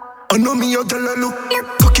 I know me a girl a look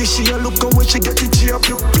cocky, she a look and when she get it, she a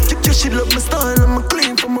look. Yeah, she love my style and I'm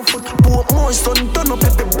clean from my foot. Portmore, son, turn up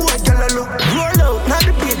every boy, girl a look. Roll out, not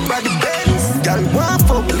the big body Benz. Girl, one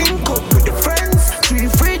fuck, link up with the friends. 3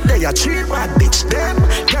 free, they a 3 bad bitch them.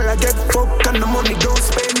 Girl, I get fucked and the money don't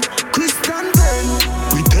spend. Christian Ben.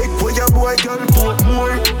 We take for your boy, girl,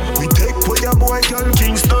 Portmore. We take for your boy, girl,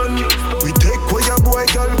 Kingston. We take for your boy,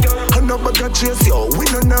 girl. I know bag of chase, yo. We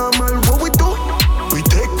no normal, what we do? We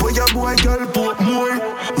take for your boy, girl, Portmore.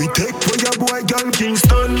 We take for your boy, girl,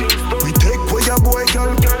 Kingston. We take for your boy,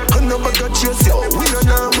 girl. I know bag of chase, yo. We no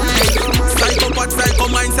normal. Psychopath, psycho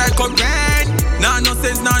mind, psycho brain. Nah no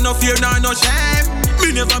sense, nah no fear, nah no shame.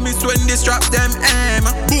 Me never miss when they strap them aim.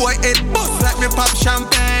 Boy head bust like me pop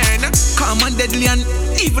champagne. Calm and deadly and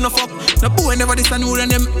even a fuck. The boy never this and who and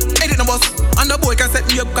them head in the bus. And the boy can set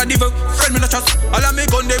me up cause even friend me no trust. All of me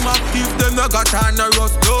gun them active, them no got time no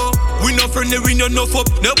rust. No, we no friendly, we no enough up.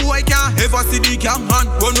 The boy can't ever see the cam hand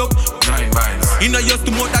run up. 9 miles. He no used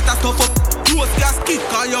to mouth that a stuff up. Close gas kick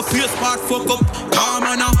cause your face part fuck up. Calm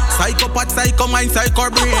on now, psychopath, psycho mind, psycho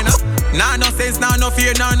brain. Nah no sense, nah no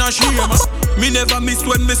fear, nah no shame. Me never miss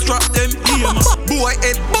when me strap them aim. Boy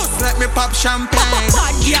head bust like me pop champagne.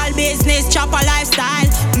 Bad girl business, chopper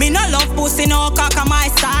lifestyle. Me no love pussy, no cock on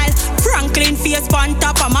my style. Franklin face on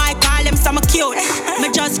top of my call, them some cute.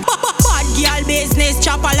 Me just bad girl business,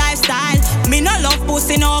 chopper lifestyle. Me no love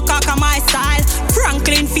pussy, no cock on my style.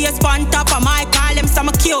 Franklin face on top of my call, them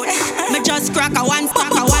some cute. Me just crack a one.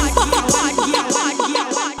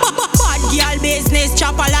 Bad girl business,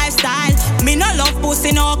 chopper lifestyle. Me no love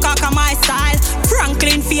pussy, no cock on my style.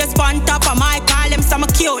 Franklin face on top of my call, them some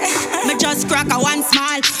cute. Me just crack a one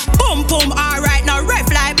smile. Boom boom, alright, now ref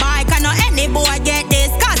like bike. And no any boy get this,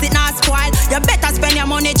 cause it not spoil. You better spend your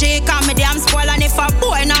money, J, cause me damn spoil. And if a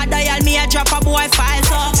boy not dial me, I drop a boy file.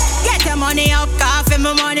 So get your money up, coffee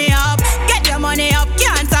my money up. Get your money up,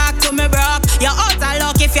 can't talk to me broke. You're out of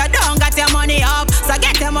luck if you don't got your money up. So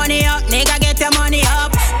get your money up, nigga, get your money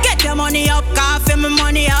up. Get your money up, coffee my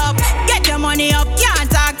money up. Get your money up, can't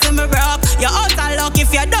talk to me broke. You're out of luck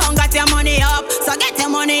if you don't got your money up. So get your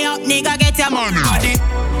money up, nigga, get your money up.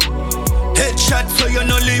 Headshot so you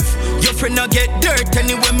no live. Your friend no get dirt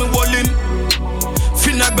anywhere me wall him.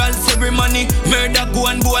 Funeral ceremony, murder go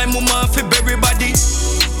and boy mama fi bury body.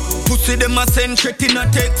 Pussy them a send threat in a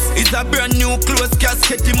text. It's a brand new close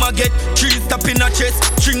casket him a get. 3 stop in a chest,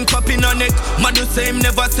 string pop in a neck. Madu say him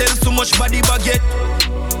never sell so much body baguette.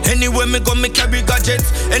 Anywhere me go me carry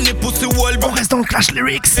gadgets. Any pussy wall bro. On reste dans le Clash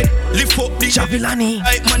Lyrics. Lift up the Javilani.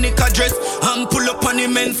 like Monica dress. And pull up on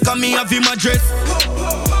him men's cause me have him address.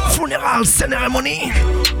 Funeral ceremony.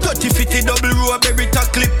 30-50 double row berita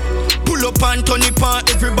clip. Pull up and turn it on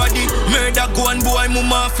everybody. Murder go and boy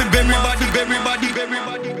mama fi everybody.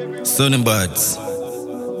 Sonny Bads.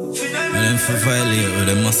 When them for violate with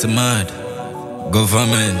them must mad.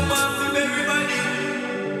 Government.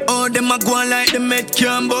 Oh, them a go on like them head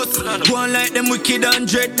can bust. Go on like them wicked and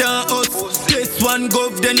dread than us. Taste one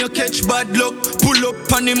gov, then you catch bad luck. Pull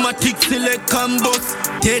up on him a tick select combust.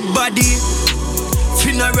 Dead body.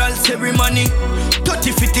 Funeral ceremony.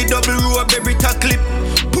 30-50 double row berita clip.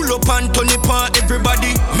 Pull up and turn it on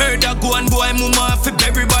everybody. Murder go and boy mama fi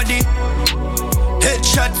everybody.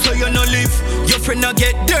 Headshot so you no live. Your friend no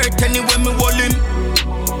get dirt anywhere me wall him.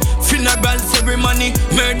 Funeral ceremony.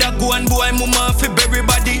 Murder go and boy mama fi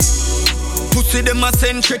everybody. Pussy them a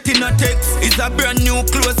send threat in a text. It's a brand new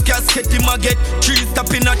close casket him a get. 3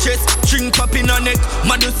 stop in a chest, string pop in a neck.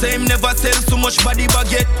 Madu say him never sell so much body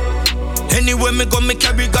baguette. Anywhere me go me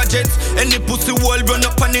carry gadgets. Any pussy wall run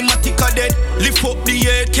up on him a tick a dead. Lift up the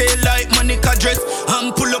AK like Monica dress.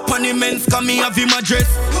 And pull up on him men's cause me have him address.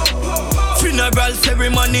 Funeral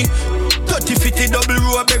ceremony. 30-50 double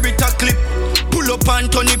row berita clip. Pull up and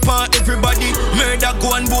turn it on everybody. Murder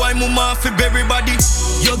go and boy mama fi everybody.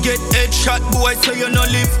 You get headshot boy so you no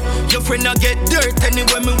live. Your friend no get dirt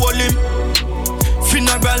anywhere me wall him.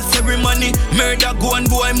 Funeral ceremony, murder go and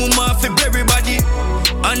boy mama for everybody.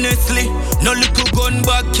 Honestly, no little gun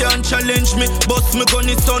back can't challenge me. Bust me gun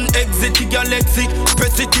is on exit the galaxy.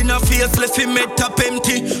 Press it in a face, left him head top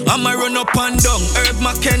empty. I'ma run up and down, Herb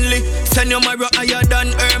McKinley. Send your marrow higher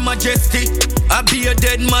than Her Majesty. I be a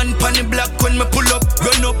dead man, panny black when me pull up.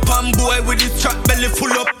 Run up and boy with his track belly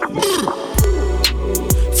full up.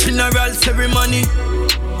 Funeral ceremony.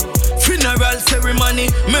 Funeral ceremony,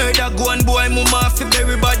 murder go and boy mama for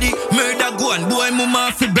everybody. Murder go and boy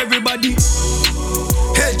mama for everybody.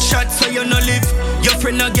 Headshot so you no live. Your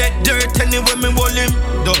friend no get dirt anyway me hold him.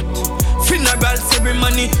 Dot. Funeral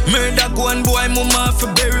ceremony, murder go and boy mama for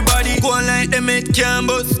everybody. Go on like them head can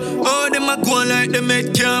bust. Oh them a go on like them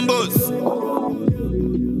head can bust.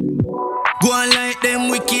 Go on like them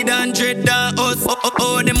wicked and dread than us.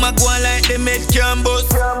 Oh them a go on like them head can bust.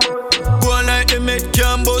 Go on like them head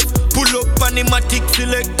can bust. Pull up animatic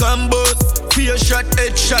select combos. Fear shot,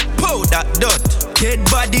 head shot, powder dot. Dead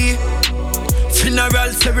body.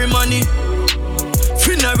 Funeral ceremony.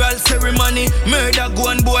 Funeral ceremony. Murder go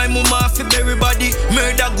and boy mama for everybody.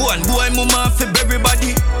 Murder go and boy mama for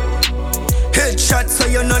everybody. Headshot so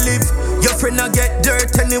you no live. Your friend no get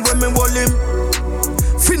dirt anyway me hold him.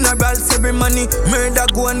 Funeral ceremony. Murder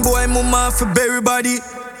go and boy mama for everybody.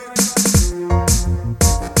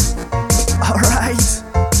 Alright.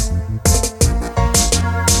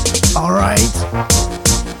 Alright.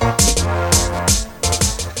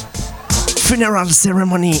 Funeral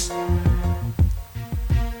Ceremony.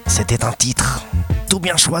 C'était un titre tout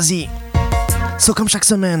bien choisi. So comme chaque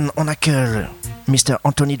semaine, on accueille Mr.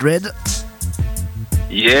 Anthony Dread.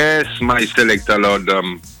 Yes, my selector Lord,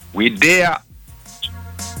 we there.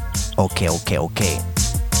 Ok.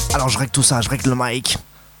 Alors je règle tout ça, je règle le mic.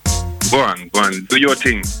 Go on, do your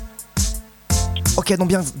thing. Ok,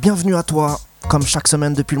 donc bienvenue à toi. Comme chaque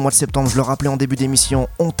semaine depuis le mois de septembre, je le rappelais en début d'émission,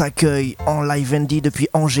 on t'accueille en live ND depuis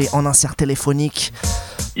Angers en insert téléphonique.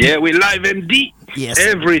 Yeah, we live ND. Yes.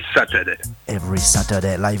 Every Saturday. Every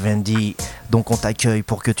Saturday, live ND. Donc on t'accueille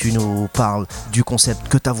pour que tu nous parles du concept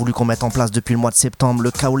que tu as voulu qu'on mette en place depuis le mois de septembre,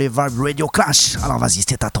 le Kaoulé Vibe Radio Clash. Alors vas-y,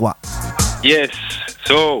 c'est à toi. Yes,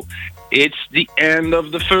 so it's the end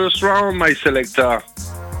of the first round, my selector.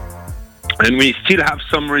 And we still have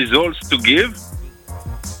some results to give.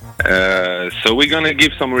 So we're gonna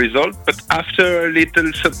give some results, but after a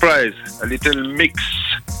little surprise, a little mix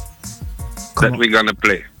that we're gonna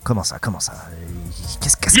play. Comment ça?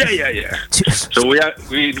 Yeah. So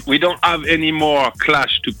we don't have any more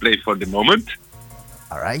Clash to play for the moment.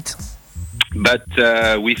 All right. But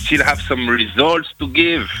we still have some results to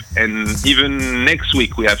give, and even next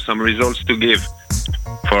week we have some results to give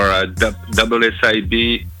for double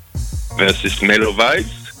SIB versus Mellow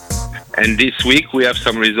Vibes. And this week we have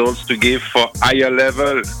some results to give for Higher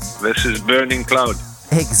Level versus Burning Cloud.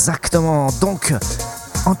 Exactement. Donc,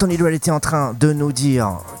 Anthony Dread était en train de nous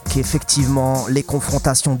dire qu'effectivement les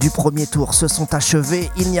confrontations du premier tour se sont achevées.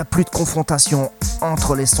 Il n'y a plus de confrontation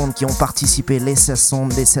entre les sondes qui ont participé, les 16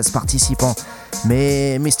 sondes, les 16 participants.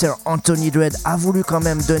 Mais Mr. Anthony Dread a voulu quand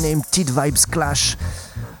même donner une petite vibes clash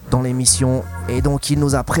dans l'émission, et donc il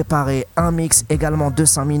nous a préparé un mix également de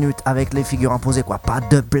 5 minutes avec les figures imposées, pas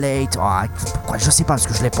de plate, je sais pas parce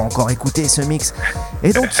que je l'ai pas encore écouté ce mix,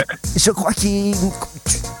 et donc je crois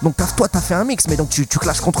donc toi t'as fait un mix, mais donc tu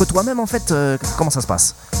clashes contre toi-même en fait, comment ça se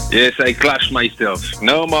passe? Yes, I clash myself.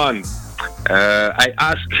 No man, I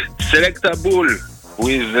asked Selecta Bull, who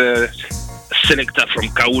is selector from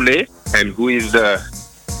Kaoulé and who is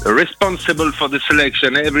responsible for the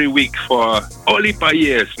selection every week for all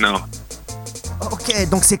years now. Ok,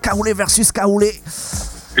 donc c'est Kaoulé versus Kaoulé.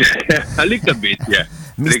 A little bit, yeah.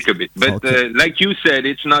 Little bit. But okay. Like you said,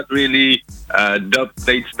 it's not really dub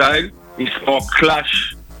plate style. It's for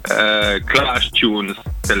clash tunes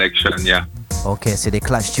selection, yeah. Ok, c'est des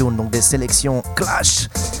clash tunes, donc des sélections clash.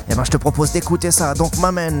 Et ben je te propose d'écouter ça. Donc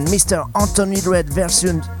my man, Mr. Anthony Dread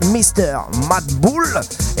versus Mr. Mad Bull.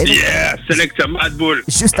 Et donc, yeah, selector Mad Bull.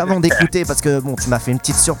 Juste avant d'écouter, parce que bon, tu m'as fait une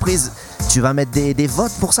petite surprise. Tu vas mettre des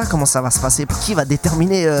votes pour ça? Comment ça va se passer? Qui va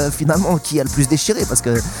déterminer finalement qui a le plus déchiré? Parce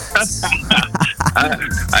que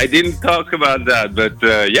I didn't talk about that, but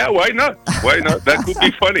yeah, why not? Why not? That could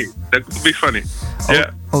be funny.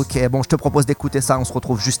 Yeah. Ok, bon, je te propose d'écouter ça. On se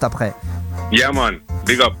retrouve juste après. Yeah, man.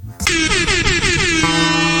 Big up.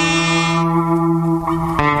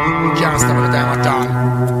 Can't stop the time at all.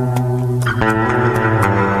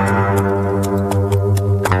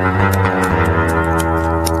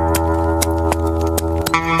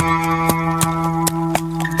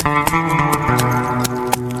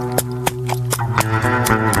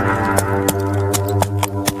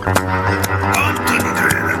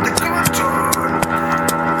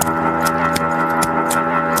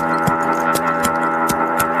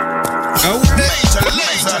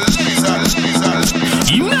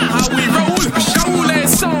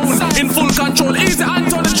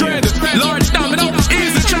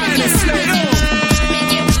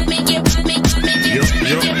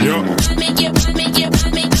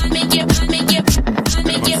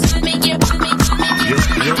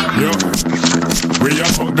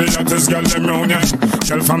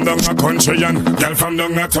 country and girl from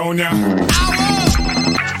down the town, yeah.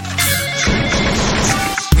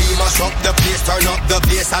 Mash up the place, turn up the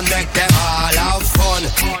bass and make them all have fun.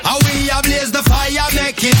 How we ablaze the fire,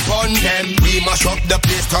 make it fun them. We mash up the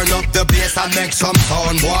place, turn up the bass and make some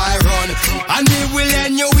sound, boy run. And we will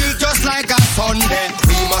end your week just like a Sunday.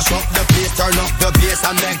 We mash up the place, turn up the bass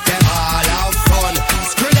and make them all have fun.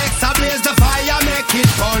 Skrillex ablaze the fire, make it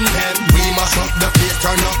fun them. We mash up the place,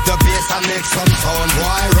 turn up the bass and make some sound,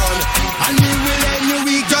 boy run. And we will end your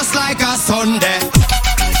week just like a Sunday.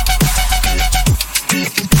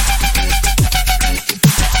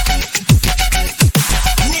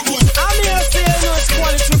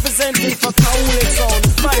 Representing for Kaule sound, the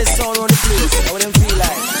baddest sound on the place. How them feel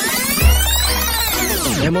like?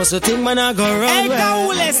 They must think man I go wrong. Hey,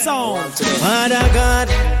 Kaule sound. Father God,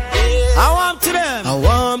 I want to them. I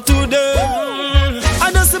want to them.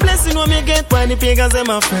 I just the blessing when me get when the pagans them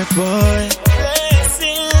a fret boy.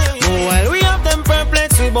 Blessing. No, while we have them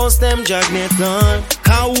perplex, we bounce them jagnet gun.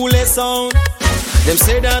 Kaule sound. Them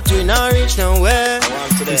say that we not reach nowhere.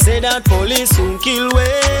 They say that police soon kill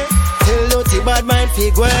way. Tell dirty bad mind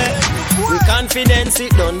fig way. We confidence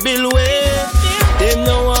it done build way. Them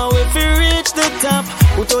know how if we reach the top.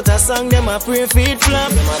 Put out a song them a pray feet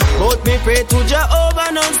flap. But me pray to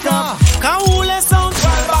Jehovah non-stop. Kaule sound.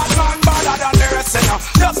 Better than the rest,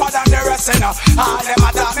 tougher than the rest, all them a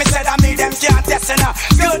talk, me said I me them can't test,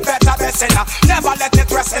 good better best, never let it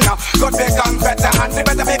rest, good become better and the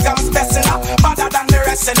better becomes best, better than the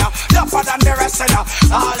rest, tougher than the rest,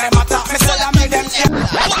 all them a talk, me said I me them can't.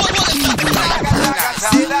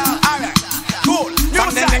 Alright, cool,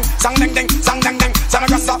 song ding ding, song ding ding, song ding ding, song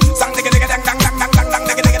across up, song digga digga ding dang dang dang dang dang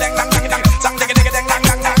digga digga ding dang dang dang, song digga digga ding dang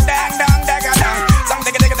dang dang dang dang digga dang, song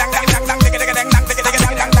digga digga dang dang dang dang digga digga ding dang digga digga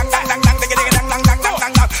ding dang dang dang dang.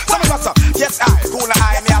 Yes, I, cool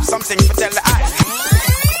eye, me have something to tell the eye.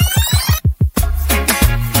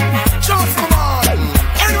 Just come on.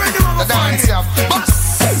 Anyway, you have a dance, yeah.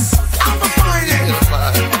 I'm a fighting.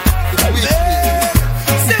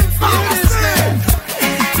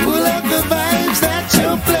 Pull up the vibes that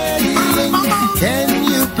you're playing. Can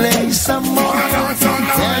you play some more?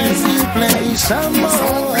 Can you play some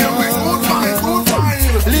more?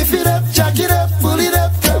 Lift it up, jack it up, pull it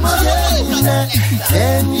up, come again.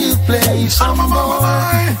 Can you play some more?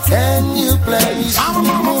 Can you play some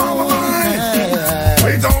more?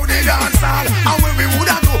 Without the dance hall, and when we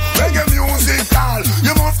woulda do reggae music call,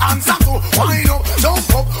 you must answer to wind up, jump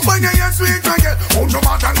up. When you hear sweet reggae, put your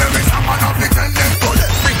back and there is a man of the ten left to the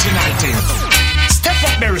pretty 19. Step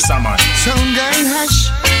up there, someone. Sound guy, hush.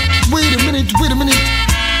 Wait a minute.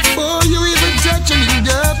 Before you even touch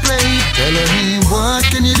the plate, tell me what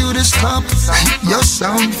can you do to stop your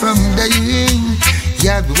sound from dying?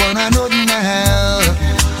 Yeah, we wanna know now.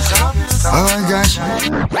 Oh my gosh.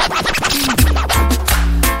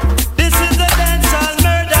 This is the dancehall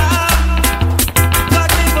murder. Got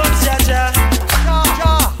me both jaja.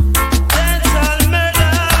 Dancehall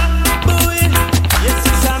murder. Boy, yes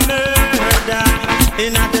it's a murder.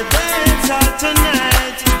 In the dancehall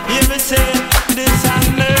tonight, you will say this a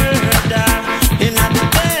murder. In the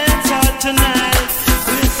dancehall tonight,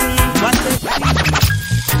 listen what the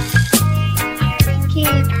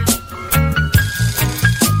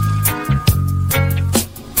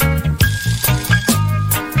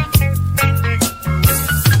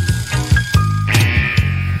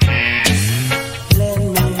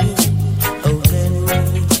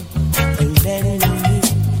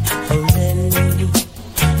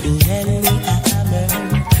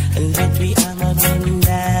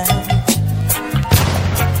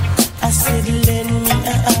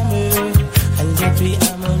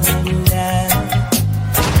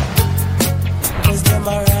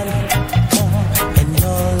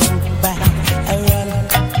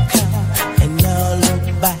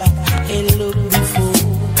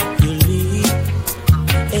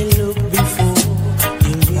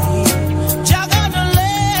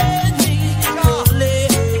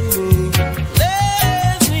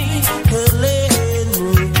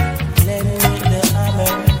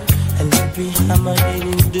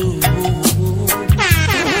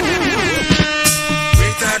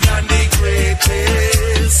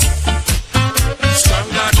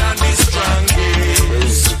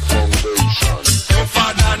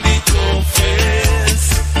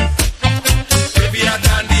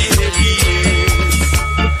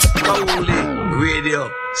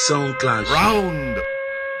Sound Clash. Round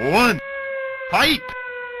 1. Fight.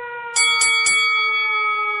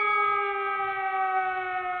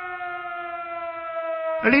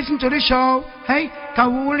 Listen to the show, hey,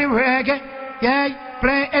 Kauli Reggae, yeah,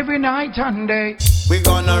 play every night and day. We're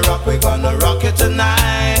gonna rock it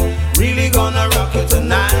tonight. really gonna rock it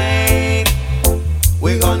tonight.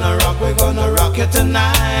 We're gonna rock it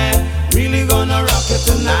tonight. Really gonna rock it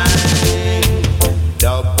tonight.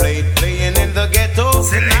 Dub plate playing in the ghetto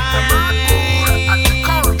tonight.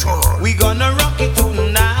 We gonna rock it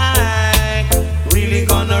tonight. Really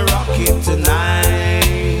gonna rock it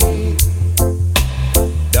tonight.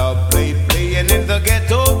 Dub plate playing in the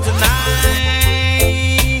ghetto tonight.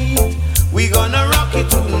 We gonna rock it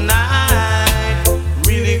tonight.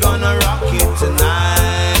 Really gonna rock it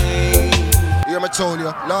tonight. Yeah, I told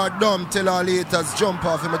you. Lord Dumb tell all haters jump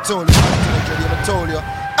off him. I told you. I told you.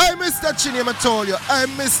 Hey, Mr. Chinny, I told you. Hey,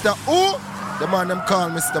 Mr. Who? The man them call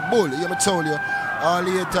Mr. Bull. Yeah, I told you. All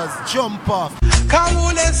haters jump off.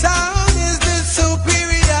 Kawule sound is the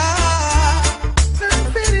superior.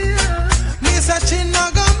 Mr. Chinny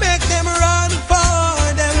gonna make them run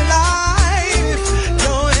for their life.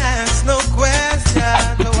 Don't ask no question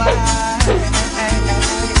why.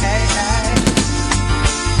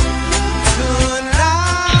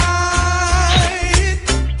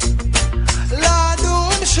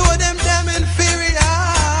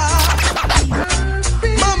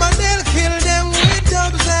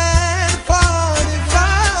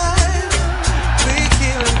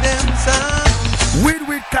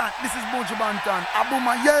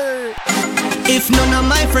 If none of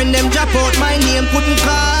my friend them drop out, my name couldn't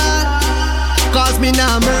call. Cause me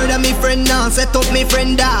nah murder me friend now, set up me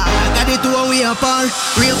friend dog. Got it to a way apart,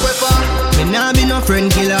 real pepper. Me nah be no friend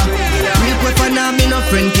killer. Real pepper nah be no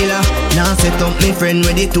friend killer. Now set up me friend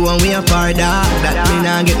ready to a way apart dog. That me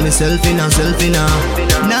nah get myself in a self in a.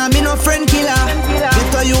 Nah be no friend killer.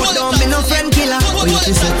 Get a you don't be no friend killer. But if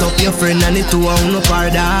you set up your friend and it to a one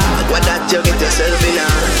apart dog, what that you get yourself in a.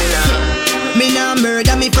 Me nah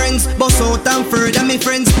murder me friends, bust out and further me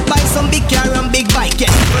friends. Buy some big car and big bike,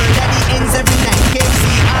 yeah. Further the ends every night. KFC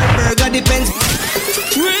or burger depends.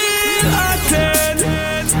 Real hot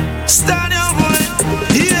stand your horn.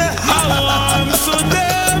 Yeah, I'm so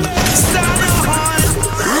damn. Stand your horn.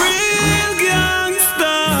 Real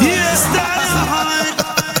gangster. Yeah, stand your horn.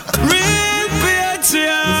 Real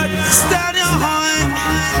patriot. Stand your horn.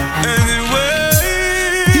 Anyway,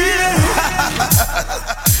 yeah.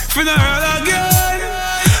 For the hell again.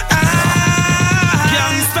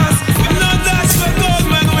 Gangsters, we know that's for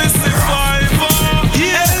government we survive.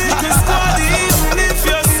 Yeah, this squad even if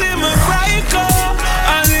you see me break up.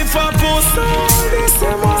 And if I post all this,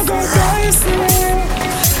 I'm gonna die slow.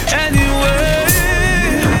 Anyway,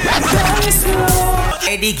 die slow.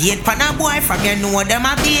 Eddie Gate pan a boy from you know them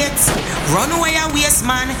a dates. Run away your waist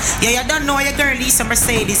man. Yeah, you don't know your girl Lisa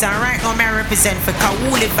Mercedes. And right now I represent for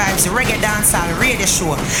Kawuli Vibes Reggae Dancehall Radio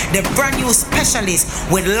Show. The brand new specialist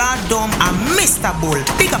with Lord Dome and Mr. Bull.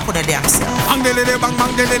 Big up for the damn self. Bang dilly bang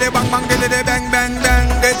bang dilly bang bang dilly bang bang bang.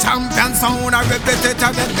 The champion sound I repeat it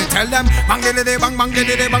again. Me tell them bang dilly bang bang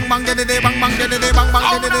dilly bang bang dilly bang bang dilly bang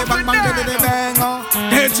bang dilly bang bang dilly bang.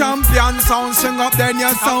 The champion sound sing up then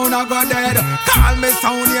your sound I go dead. Call me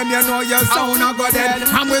sound name you know your sound I go dead.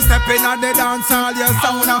 And we stepping on the dance hall, your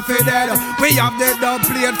sound of it dead. We have the dub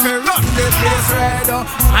plate for run the place red.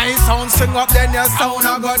 My sound sing up, then your sound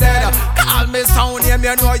a go dead. Call me sound name,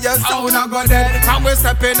 you know your sound a go dead. And we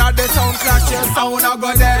stepping at the sound clash, your sound a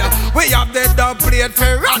go dead. We have the dub plate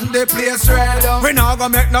for run the place red. We not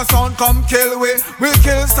gonna make no sound come kill we. We'll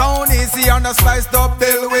kill sound easy on the sliced up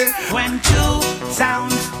deal we. When two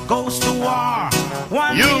sounds goes to war,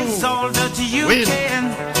 one is all that you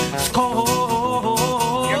can score.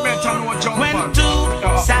 When two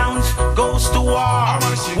sounds goes to war,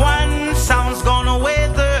 one sound's gonna wear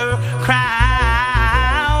the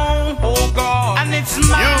crown. Oh God. And it's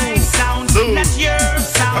my sound, not your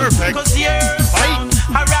sound. Cause your sound,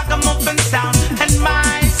 a ragamuffin sound, and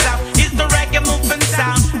my sound is the ragamuffin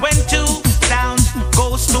sound. When two sounds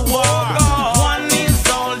goes to war, one is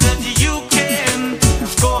all that you can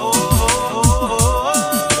score.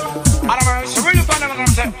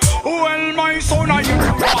 Well, my son, are you?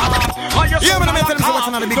 Yeah, man, I'm here to tell you what's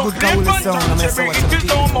another big good Kawule song. I'm here to watch it.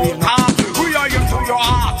 We are you to your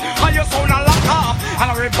heart, and your soul a lock up, and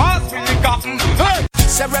a reverse really gotten. Hey!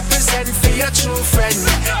 So represent for your true friend,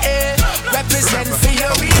 eh? Represent for your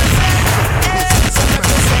real friend, eh? So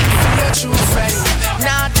represent for your true friend.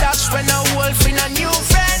 Now dash when a wolf in a new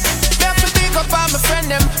friend. Let me pick up on my friend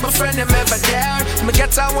them ever there. Me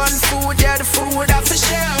get a one food, yeah, the food I for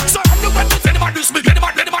share. So I'm the one to tell them I do speak, let them do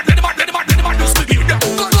speak.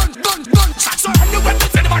 So I'm the one to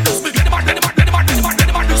tell them I do speak, let them do speak.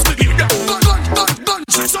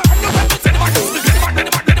 So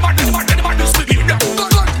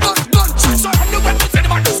I'm the one to tell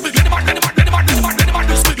them I do speak, let them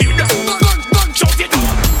do speak.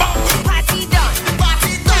 Party done.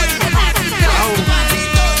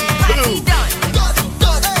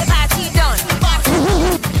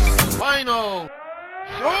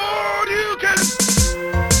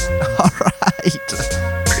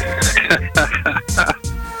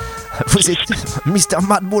 C'est Mr.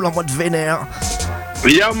 Madball en mode vénère.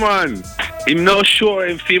 Yeah, man. I'm not sure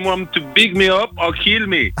if he wants to big me up or kill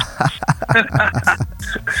me.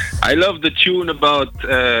 I love the tune about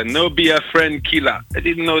No Be a Friend Killer. I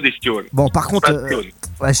didn't know this tune. Bon, par contre,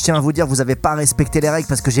 je tiens à vous dire, vous avez pas respecté les règles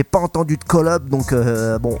parce que j'ai pas entendu de call-up, donc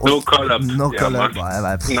bon. No call-up. No yeah, call-up.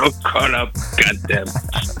 No call-up. Goddamn.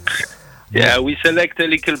 Yeah, we select a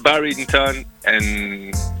little Barrington,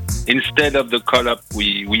 and instead of the call-up,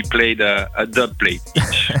 we played a dub plate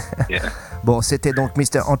each. Yeah. Bon, c'était donc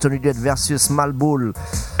Mr. Anthony Dread versus Malbull.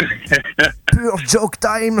 Pure joke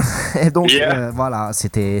time. Et donc, voilà,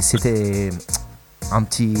 c'était un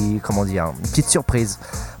petit, comment dire, une petite surprise.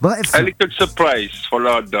 Bref. A little surprise for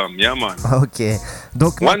Lord Dom, yeah, man. Ok.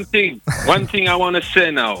 Donc, one thing I want to say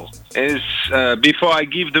now is before I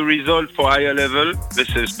give the result for higher level, this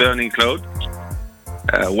is Burning Cloud.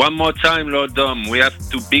 One more time, Lord Dom, we have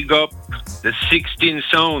to big up the 16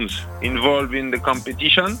 sounds involved in the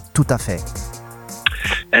competition. Tout à fait.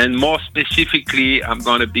 And more specifically, I'm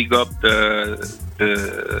going to big up the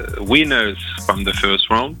winners from the first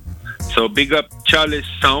round. So big up Chalice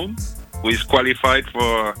Sound, who is qualified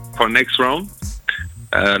for next round.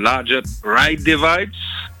 Large up Ride the Vibes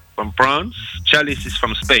from France. Chalice is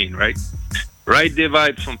from Spain, right? Ride the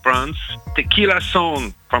Vibes from France. Tequila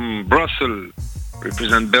Sound from Brussels,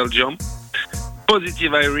 represent Belgium.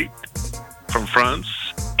 Positive Irie from France.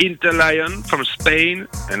 Interlion from Spain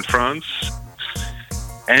and France.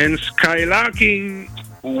 And Skylarking,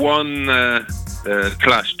 who won the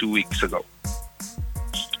Clash 2 weeks ago.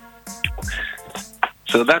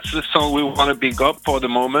 So that's the song we want to big up for the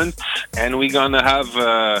moment, and we're gonna have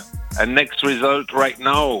a next result right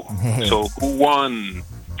now. So who won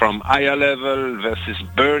from higher level versus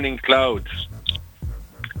Burning Cloud?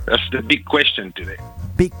 That's the big question today.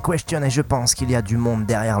 Big question, et je pense qu'il y a du monde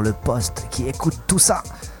derrière le poste qui écoute tout ça.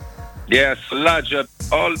 Yes, large up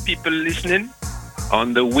all people listening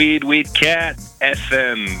on the Weed Cat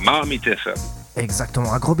FM, Marmite FM.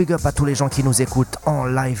 Exactement, un gros big up à tous les gens qui nous écoutent en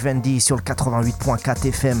live Andy sur le 88.4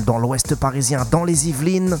 FM dans l'ouest parisien, dans les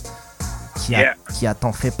Yvelines, qui a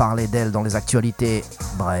tant fait parler d'elle dans les actualités.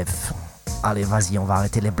 Bref, allez vas-y, on va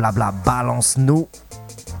arrêter les blabla, balance-nous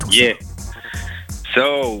tout ça.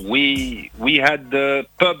 So we had the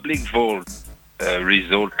public vote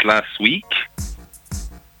result last week,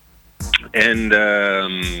 and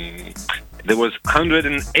there was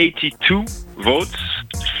 182 votes.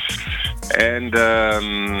 And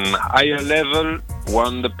higher level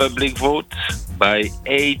won the public vote by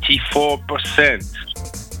 84%.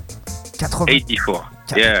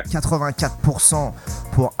 84%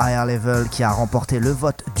 pour higher level qui a remporté le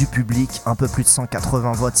vote du public, un peu plus de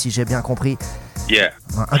 180 votes si j'ai bien compris. Yeah.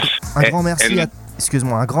 Un grand merci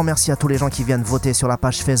un grand merci à tous les gens qui viennent voter sur la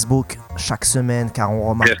page Facebook chaque semaine, car on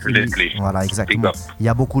remarque voilà, exactement. Il y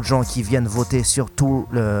a beaucoup de gens qui viennent voter sur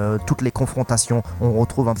toutes les confrontations. On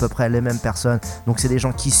retrouve à peu près les mêmes personnes. Donc c'est des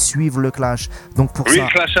gens qui suivent le clash. Donc pour Real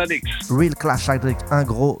Clash Addicts. Real Clash Addicts, un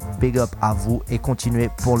gros big up à vous et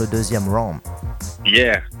continuez pour le deuxième round.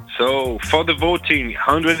 Yeah. So for the voting,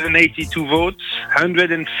 182 votes,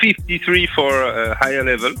 153 for higher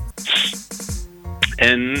level,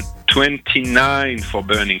 and 29 for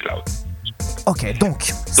Burning Cloud. Ok,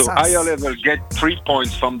 donc. So higher level get 3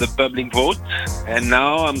 points from the public vote, and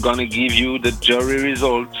now I'm gonna give you the jury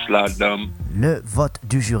results, Lardum. Le vote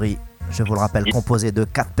du jury, je vous le rappelle, composé de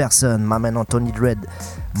 4 personnes, ma man Anthony Dread,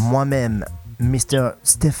 moi-même, Mr.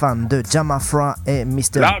 Stéphane de Jamafra et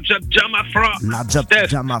Mr. Large Up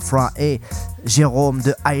Jamafra et Jérôme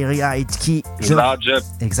de Irie qui... Large Up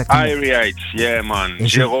exactement. Irie, yeah man. Et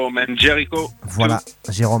Jérôme et Jericho. Voilà,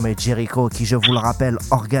 Jérôme et Jericho qui, je vous le rappelle,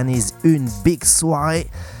 organisent une big soirée.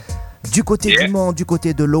 Du côté du Mans, du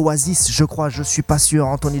côté de l'Oasis, je crois, je suis pas sûr.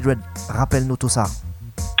 Anthony Dread, rappelle-nous tout ça.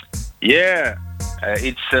 Yeah,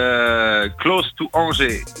 it's close to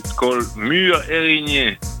Angers. It's called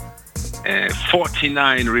Mur-Érigné.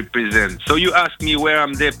 49 represent. So you ask me where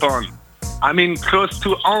I'm depon. I'm in close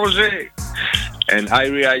to Angers. And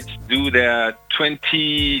Iriites do their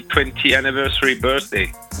 20 anniversary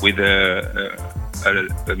birthday with a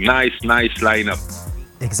nice lineup.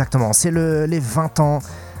 Exactement, c'est les 20 ans,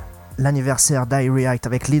 l'anniversaire d'Iriite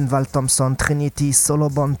avec Linval Thompson, Trinity, Solo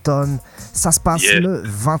Bonton. Ça se passe le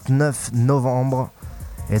 29 novembre.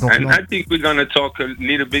 Et donc, I think we're going to talk a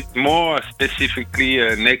little bit more specifically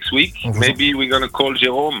next week. Maybe we're going to call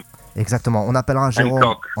Jérôme. Exactement, on appellera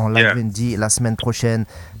Jérôme en live Andy la semaine prochaine.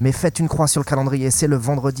 Mais faites une croix sur le calendrier, c'est le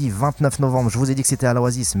vendredi 29 novembre. Je vous ai dit que c'était à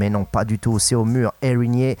l'Oasis, mais non, pas du tout. C'est au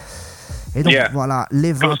Mur-Érigné. Et donc voilà,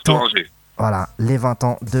 les 20 ans. Voilà, les 20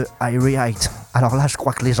 ans de Irie Height. Alors là, je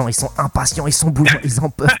crois que les gens, ils sont impatients, ils sont bouillants, ils en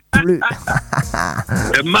peuvent plus.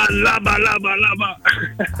 Man, là-bas.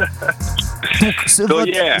 Donc,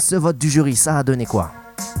 ce vote du jury, ça a donné quoi?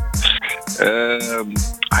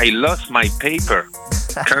 I lost my paper.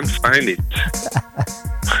 Can't find it.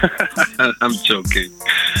 I'm joking.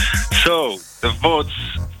 So, the votes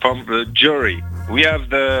from the jury. We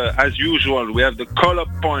have as usual, we have the call-up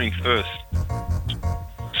point first.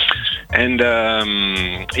 And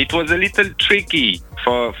it was a little tricky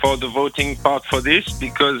for the voting part for this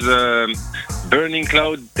because Burning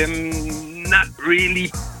Cloud, them not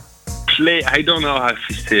really play, I don't know how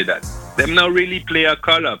to say that. Them not really play a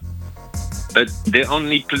call-up, but they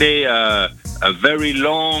only play a very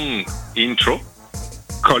long intro,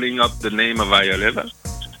 calling up the name of Higher Level,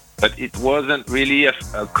 but it wasn't really a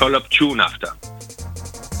call-up tune after.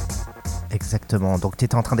 Exactement, donc tu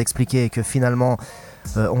étais en train d'expliquer que finalement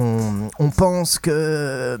on pense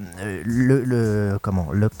que le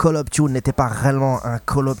call-up tune n'était pas réellement un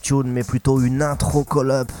call-up tune mais plutôt une intro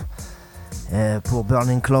call-up pour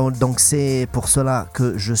Burning Cloud, donc c'est pour cela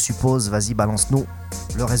que je suppose, vas-y balance-nous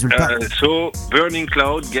le résultat. So Burning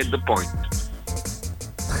Cloud get the point.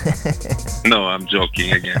 No, I'm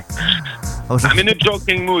joking again. I'm in a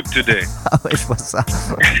joking mood today. Ah ouais, je vois ça.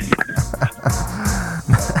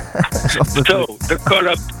 So, the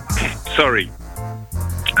call-up, sorry,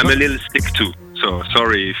 I'm a little sick too, so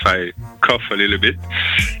sorry if I cough a little bit.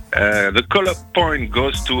 The call-up point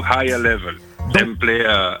goes to Higher Level. Then play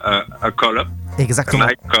a call-up, exactement. A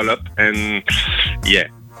night call-up, and yeah,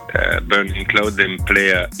 Burning Cloud then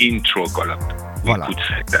play a intro call-up. Voilà.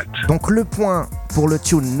 Donc le point pour le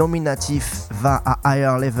tune nominatif va à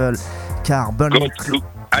Higher Level, car Burning Cloud...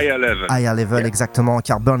 Higher Level, yeah. Exactement,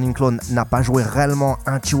 car Burning Cloud n'a pas joué réellement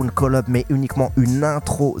un tune call-up, mais uniquement une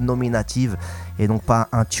intro nominative, et donc pas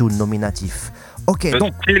un tune nominatif. Ok, but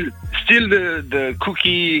donc... Still the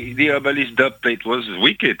Cookie, the Herbalist dubplate was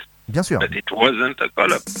wicked. Bien sûr. But it wasn't a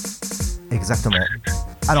call-up. Exactement.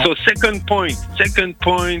 Alors, so second point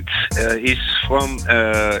is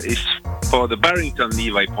for the Barrington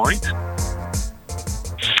Levi point,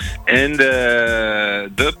 and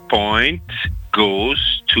the point goes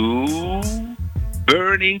to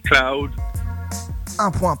Burning Cloud.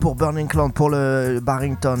 Un point pour Burning Cloud pour le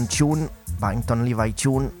Barrington Levi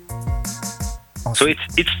tune. So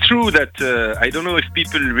it's true that I don't know if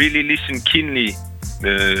people really listen keenly.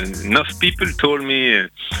 Enough people told me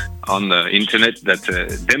on the internet that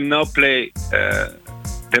them now play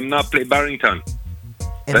Barrington.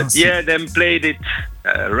 But yeah, them played it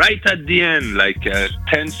right at the end, like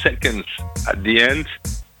 10 seconds at the end.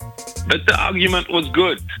 But the argument was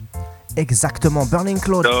good. Exactement, Burning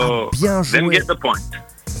Cloud a bien joué. Then get the point.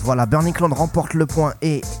 Voilà, Burning Cloud remporte le point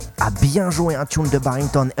et a bien joué un tune de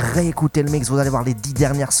Barrington. Réécoutez le mix, vous allez voir les 10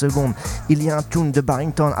 dernières secondes. Il y a un tune de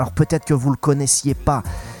Barrington, alors peut-être que vous le connaissiez pas,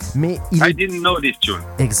 mais I didn't know this tune.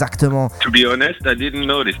 Exactement. To be honest, I didn't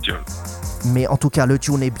know this tune. Mais en tout cas, le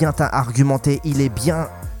tune est bien argumenté, il est bien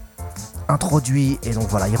introduit, et donc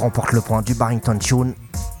voilà, il remporte le point du Barrington tune.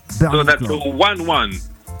 So that's a 1-1.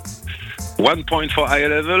 1 point for Higher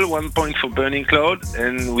Level, 1 point for Burning Cloud,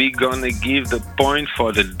 and we're gonna give the point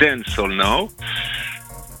for the dancehall now.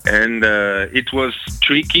 And it was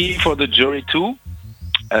tricky for the jury too,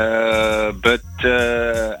 but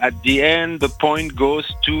at the end the point goes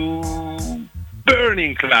to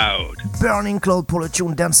Burning Cloud. Burning Cloud pour le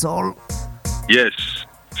tune dancehall. Yes.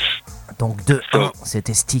 Donc 2-1,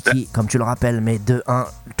 c'était sticky comme tu le rappelles, mais 2-1.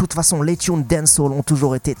 De toute façon, les tunes dancehall ont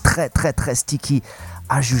toujours été très très très sticky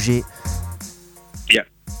à juger. Yeah.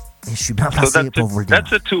 Et je suis bien placé pour vous le dire.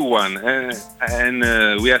 That's a 2-1, and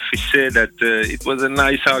we have to say that it was a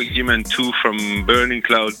nice argument too from Burning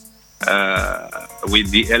Cloud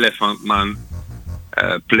with the Elephant Man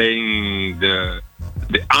playing the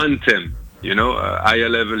anthem. You know, Higher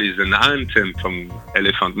Level is an anthem from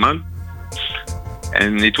Elephant Man,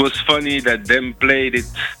 and it was funny that them played it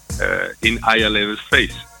in Higher Level's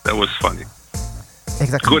face. That was funny.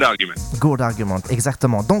 Exactement. Good argument,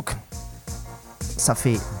 exactement. Donc, ça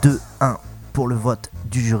fait 2-1 pour le vote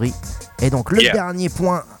du jury. Et donc, le dernier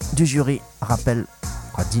point du jury, rappelle,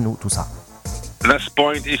 dis-nous tout ça. Last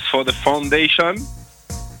point is for the foundation.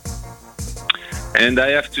 And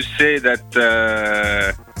I have to say that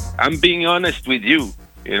I'm being honest with you,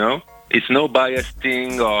 you know. It's no bias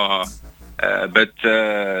thing but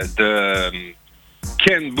the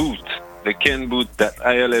Ken Boot that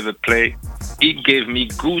Higher Level play, it gave me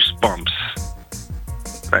goosebumps.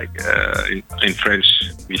 Like in French,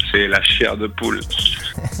 we say la chair de poule.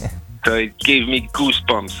 So it gave me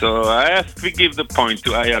goosebumps. So I have to give the point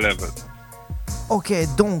to Higher Level. Ok,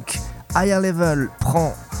 donc Higher Level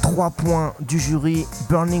prend 3 points du jury.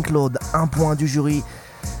 Burning Cloud, 1 point du jury.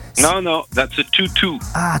 No, that's a 2-2.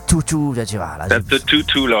 Ah, 2-2, tu vois. Là, that's a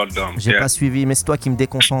 2-2, Lord Dom. J'ai pas suivi, mais c'est toi qui me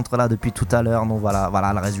déconcentre là depuis tout à l'heure. Donc voilà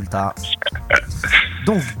le résultat.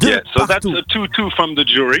 Donc 2 so partout. that's a 2-2 from the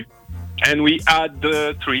jury. And we add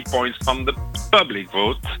the 3 points from the public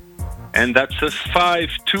vote. And that's a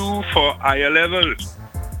 5-2 for Higher Level.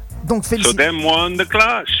 Donc So them won the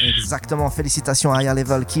clash. Exactement, félicitations à Higher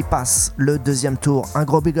Level qui passe le 2e tour. Un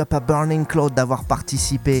gros big up à Burning Cloud d'avoir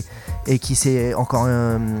participé et qui s'est encore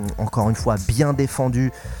une fois bien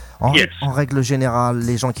défendu. En règle générale,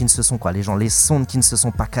 les gens qui ne se sont les sondes qui ne se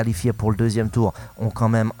sont pas qualifiés pour le 2e tour ont quand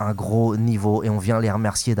même un gros niveau et on vient les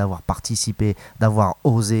remercier d'avoir participé, d'avoir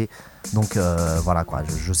osé. Donc voilà quoi,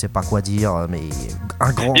 je sais pas quoi dire, mais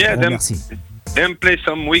un gros merci. Them play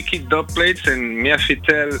some wicked dub plates and me have to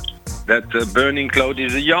tell that Burning Cloud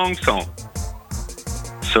is a young song.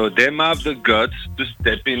 So them have the guts to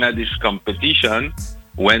step in at this competition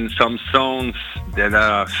when some songs that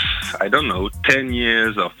are, 10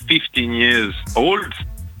 years or 15 years old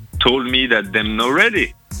told me that them not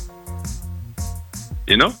ready.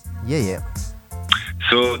 You know? Yeah.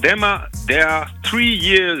 So they are 3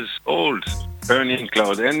 years old, Burning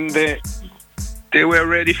Cloud, and they were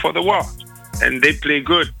ready for the war. And they play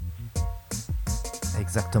good.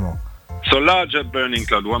 Exactement. So large up Burning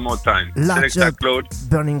Cloud, one more time. Large up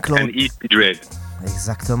Burning Cloud. And Easy Dread.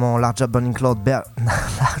 Exactement, large up Burning Cloud,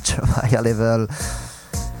 large up Higher Level.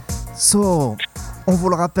 So, on vous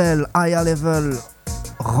le rappelle, Higher Level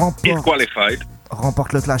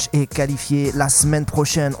remporte le clash et est qualifié. La semaine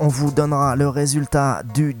prochaine, on vous donnera le résultat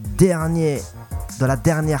de la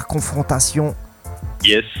dernière confrontation.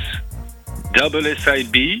 Yes. Double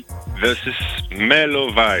SIB versus Mellow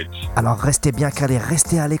Vibes. Alors restez bien calés,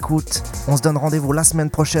 restez à l'écoute. On se donne rendez-vous la semaine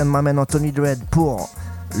prochaine, ma man Anthony Dread, pour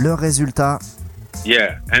le résultat.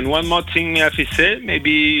 Yeah, and one more thing I have to say,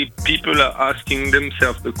 maybe people are asking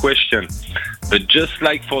themselves the question, but just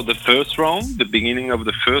like for the first round, the beginning of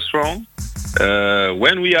the first round,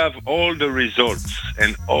 when we have all the results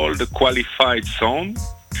and all the qualified songs,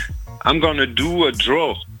 I'm gonna do a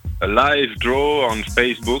live draw on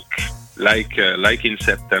Facebook, like in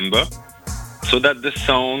September, so that the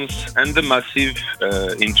sounds and the massive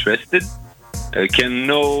interested can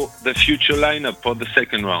know the future lineup for the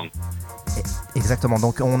second round. Exactement,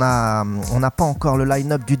 donc on n'a pas encore le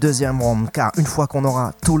line-up du 2e round, car une fois qu'on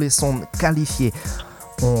aura tous les sons qualifiés,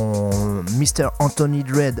 Mr. Anthony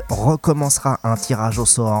Dread recommencera un tirage au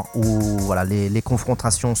sort où voilà, les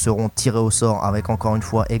confrontations seront tirées au sort avec encore une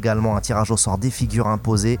fois également un tirage au sort des figures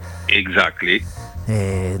imposées. Exactly.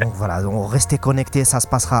 Et donc voilà, donc restez connectés, ça se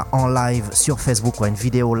passera en live sur Facebook, une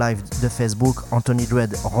vidéo live de Facebook. Anthony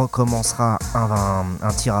Dread recommencera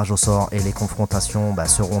un tirage au sort et les confrontations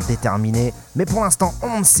seront déterminées. Mais pour l'instant,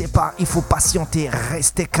 on ne sait pas, il faut patienter,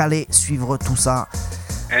 rester calé, suivre tout ça.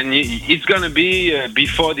 And it's gonna be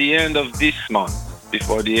before the end of this month,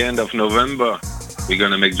 before the end of November, we're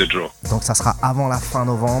gonna make the draw. Donc ça sera avant la fin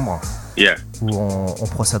novembre, où on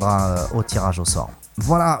procédera au tirage au sort.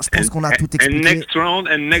 Voilà, je pense qu'on a tout expliqué. Next round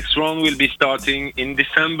will be starting in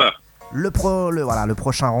December. Le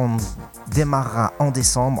prochain round démarrera en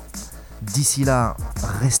décembre. D'ici là,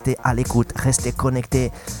 restez à l'écoute, restez connectés.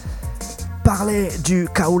 Parlez du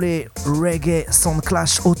Kaoulé Reggae Sound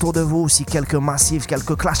Clash autour de vous. Si quelques massifs,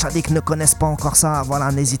 quelques Clash Addicts ne connaissent pas encore ça,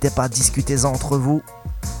 voilà, n'hésitez pas, discutez-en entre vous.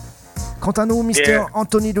 Quant à nous, Mr.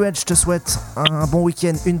 Anthony Dread, je te souhaite un bon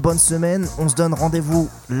week-end, une bonne semaine. On se donne rendez-vous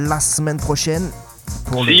la semaine prochaine.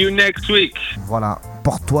 See you next week. Voilà,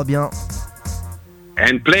 porte-toi bien.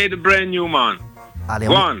 And play the brand new, man. Allez,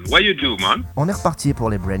 Go on, what you do, man? On est reparti pour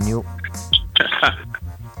les brand new.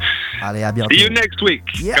 Allez, à bientôt. See you next week.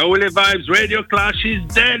 Kaoulé Vibes Radio Clash is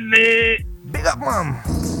deadly. Big up, man.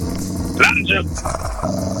 Lunge up.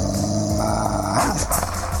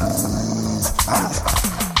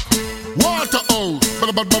 Waterhouse,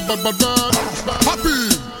 bad.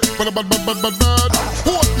 Happy, bad.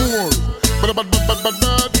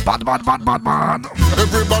 Portmore, bad.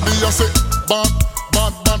 Everybody I say bad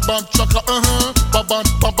chaka, bad chaka,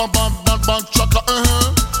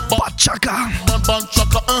 Bad chaka, bad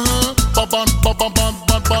chaka, bad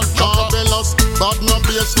chaka. Bellas, bad no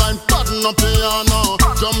bassline, bad no piano,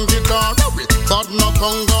 drum guitar, bad no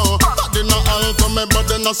congo, bad in a alto, me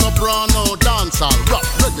bad in a soprano, dancehall, rap,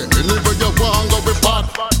 reggae. Anywhere you want go be bad.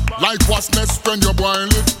 Like what's next when you're boiling.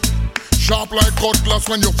 Sharp like cutlass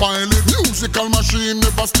when you file it. Musical machine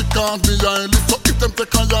never stick on the eyelid. So if them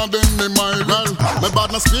take a yard, then they mile. Well, me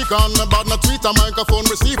bad no speaker, me bad no tweeter, microphone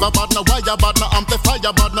receiver, bad no wire, bad no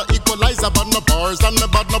amplifier, bad no equalizer, bad no bars, and me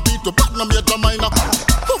bad no beat to bad no major minor.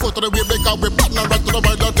 Go to the way because we bad no right to the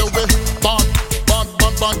right of the way. Bad, bad,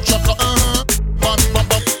 bad, bad, chaka, bad, bad,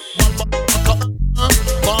 bad, bad, bad, chaka, bad,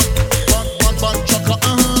 bad, bad, bad, chaka,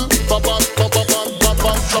 bad, bad, bad, bad,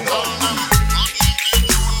 bad, chaka.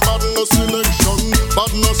 Bad no selection,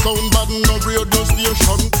 bad no sound, bad no radio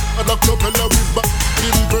station. A doctor Pella with back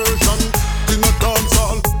inversion. In a dance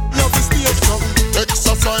hall, love is station.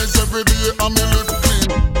 Exercise every day, I'm a little clean.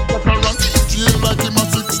 Walk around jail like him at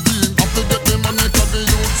 16. After get the money to the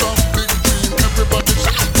youths of big dream. Everybody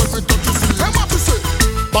shout when we touch the scene. Hey, what you say?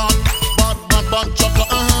 Bad, bad, bad, bad, chaka,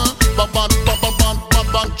 bad, bad, bad, bad, bad, bad,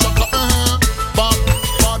 bad, chaka, bad,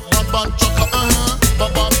 bad, bad, bad, chaka,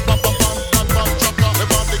 bad, bad, bad, bad, bad, bad, chaka. Me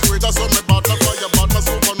bad the greater, so me bad no fire, bad no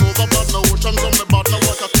supernova, bad no ocean, so me bad no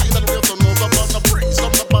water, tidal wave to nova, bad no breeze, so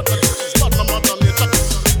me bad no trees, bad no matter later.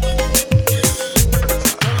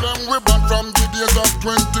 Tell them we bad from the days of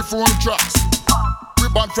 24 tracks. We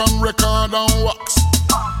bad from record and wax.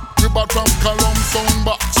 We bad from column sound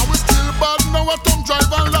box. And we still bad now at home drive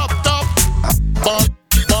and laptop. Bad,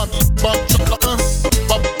 bad, bad, chaka, bad,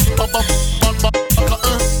 bad, bad, bad, bad, chaka,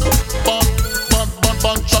 bad, bad, bad,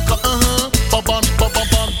 bad, chaka, bad, bad, bad, bad,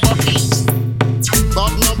 bad, bad.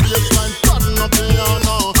 Bad no bassline, bad no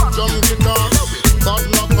piano, drum guitar, bad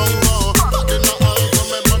no congo, bad in the alto,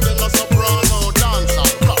 me bad in the soprano, dance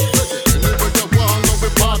and rock, reggae, anywhere you want, no we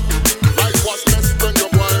bad. Like what's best when you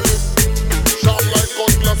wild it, sharp like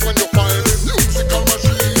cutlass when you file it. Musical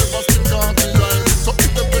machine never stick on the line. So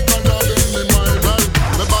if them take a yard, then they mile. Well,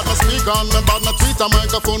 me bad no speaker, me bad no tweeter,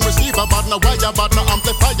 microphone receiver, bad no wire, bad no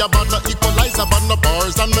amplifier, bad no equalizer, bad no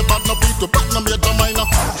bars, and me bad no beat to bad no major minor.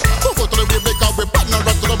 Go to the way because we bad no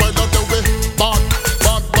right to the right of the way. Bad,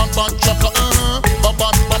 bad, bad, bad, chaka, bad,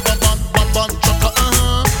 bad, bad, bad, bad, bad, bad, chaka,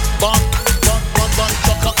 bad, bad, bad, bad,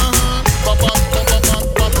 chaka, bad, bad, bad, bad,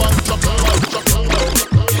 bad, bad, chaka, chaka.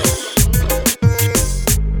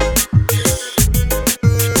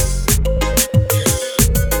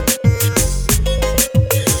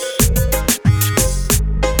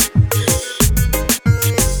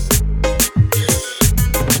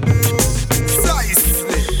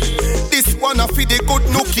 This one a fi the good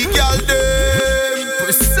nookie girl them.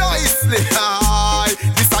 Precisely, aye.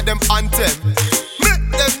 This a them anthem.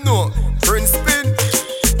 Make them know. Prince Spin,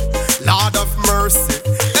 Lord of Mercy.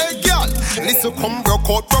 Hey girl, listen come rock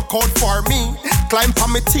out for me. Climb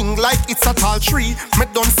on me thing like it's a tall tree. Me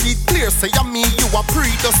don't see clear, say ya me, you a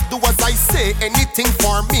pre. Just do as I say, anything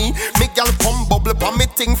for me. Me girl come bubble on me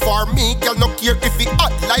thing for me. Girl no care if it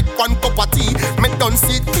hot like one cup of tea. Me don't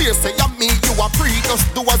see clear, say ya me, you a pre.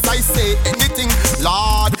 Just do as I say, anything.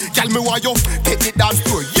 Lord, girl me want you take the dance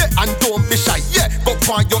floor, yeah, and don't be shy, yeah. Go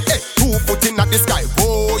find your head, 2 foot in the sky.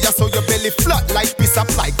 Oh, yeah, so your belly flat like piece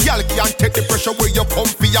of fly. Girl can't take the pressure where you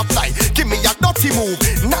come for your fly. Give me a dirty move,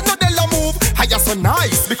 not no della move. I just so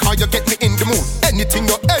nice because you get me in the mood. Anything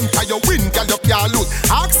you enter, you win, girl, you can't lose.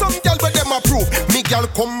 Ask some girl where them approve. Me girl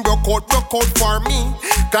come rock out for me.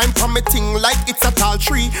 Climb from me thing like it's a tall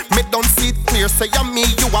tree. Me don't see it clear, say ya me,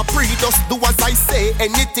 you a pre. Just do as I say,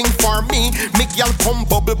 anything for me. Me girl come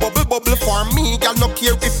bubble for me. Girl no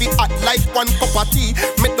care if it hot like one cup of tea.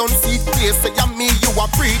 Me don't see it clear, say ya me, you a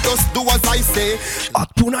pre. Just do as I say. Hot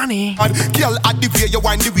punani. And girl, at the way you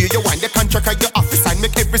wind, the contract of your office and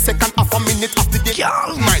make every second half a minute after the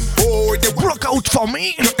girl. Mine, boy, they broke out for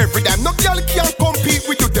me. You every time, no girl can't compete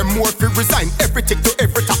with you. Them more fi resign. Everything to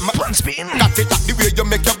every time. Front spin. That's it, that's the way you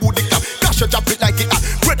make your booty clap. Dash your drop it like it hot.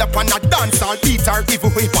 Red up on a dance all beat or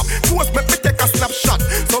even hip hop. Post me take a snapshot.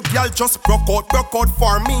 So girl just broke out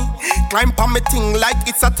for me. Climb on me thing like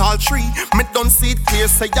it's a tall tree. Me don't see it clear,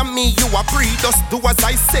 say ya me, you a pre. Just do as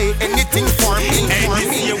I say, anything for me. Hey, for this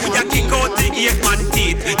me. year we a kick out the 8-man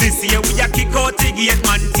teeth. This year we a kick out the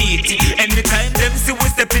 8-man teeth. Anytime them see we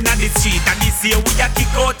stepping on the street. And this year we a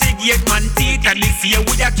kick out the 8-man teeth. And this year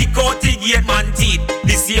we a kick out the 8-man teeth.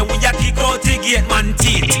 This year we a kick out the 8-man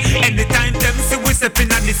teeth. Anytime them see we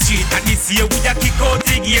stepping on the street. And this year we a kick out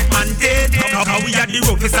the 8-man teeth. How we are the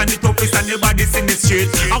roughest and the toughest and the baddest in the street.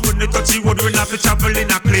 And when we touch the road we not be travel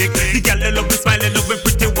in a clique. The girl they love me smiling, love me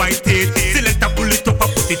pretty white teeth. Select a pull it up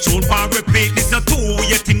and put it on for repeat. This not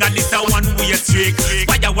two-way thing and this a one-way streak.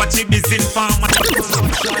 Why you watch it is in farm?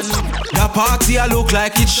 The party, I look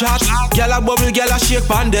like it shot. Gyal a bubble, gyal a shake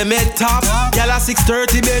pan them head top. Gyal a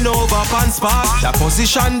 6:30 bend over pan spot. That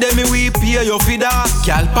position them me we pay you for that.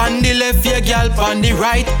 Gyal pan the left, yeah, gyal pan the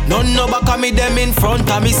right. None no back of me, them in front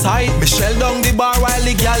of me side. Me shell down the bar while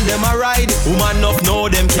the gyal them a ride. Woman enough know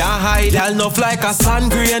them can't hide. Gyal enough like a sun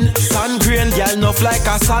grain. Gyal enough like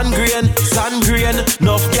a sun grain.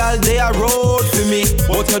 Enough gyal they a road for me,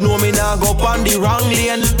 but you know me nah go on the wrong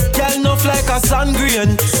lane. Gyal enough like a sun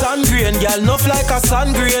grain. Gyal enough like a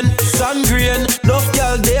sun grain. Enough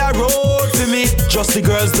gyal they a road for me. Just the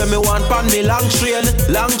girls them me want pan me long train.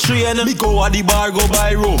 Me go at the bar go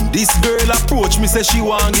buy rum. This girl approach me say she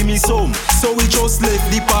want give me some. So we just left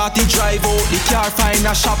the party, drive out the car, find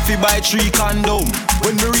a shop fi buy 3 condom.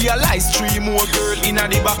 When me realize 3 more girl inna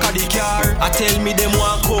the back of the car, I tell me them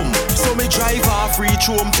want come. So me drive off, reach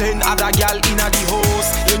home, 10 other gal inna the house.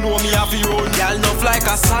 You know me have to run. Gal enough like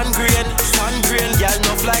a sun grain. Gal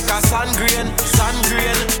enough like a sun grain.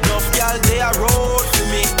 Enough gal they a road for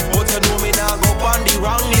me, but you know me now go on the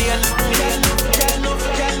wrong lane.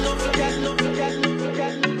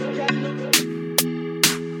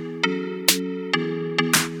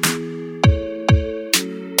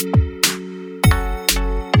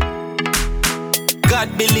 God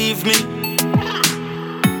believe me.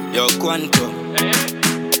 Yo, Quanto,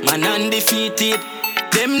 man undefeated.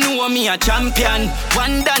 Them know me a champion.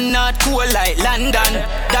 One done not cool like London.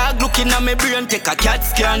 Dog looking at me brain take a CAT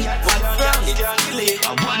scan.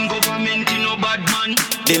 One government in no bad man.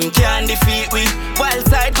 Them can't defeat we. Wild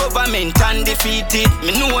side government undefeated.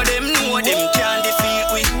 Me know them can't defeat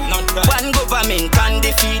we. One government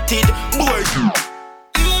undefeated. Boy.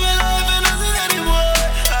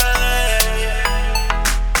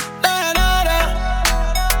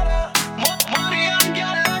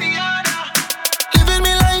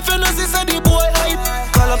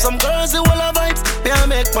 Some girls who will have vibes, they a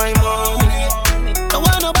make my money. Don't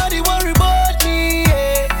want nobody worry about me,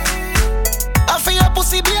 yeah. I feel your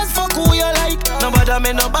pussy be as fuck who you like.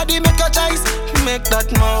 Nobody make a choice, make that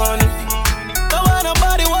money. Don't want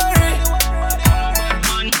nobody worry.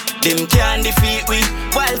 Them can't defeat we.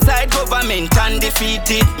 Wild side government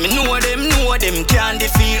undefeated. Me know them can't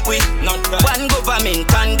defeat we. One government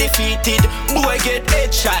undefeated. Boy get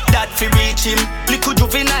headshot, that fi reach him. Little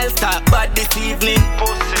juvenile start bad this evening.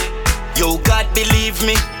 Yo, God believe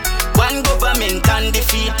me. One government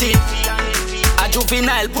undefeated. A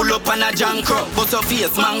juvenile pull up on a junk up. Bust your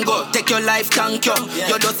face mango, take your life thank you.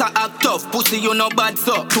 You just a act tough, pussy you no bad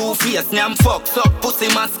so. 2 face, name fucks up. Pussy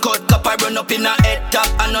mascot, cup a run up in a head top.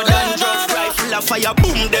 Another dandruff, rifle a fire,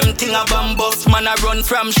 boom, them thing a bambus. Man a run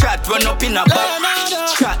from shot, run up in a back.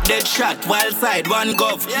 Shot, dead shot, wild side, one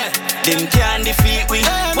gov. Them can't defeat we.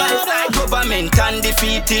 Wild side government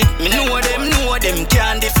undefeated. Me know them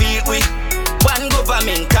can't defeat we. One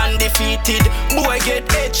government undefeated. Boy get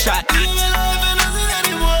headshot.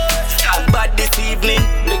 Bad this evening.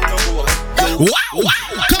 Wow,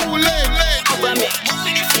 come late. Government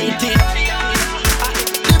undefeated.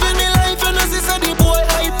 Living me life and as I the boy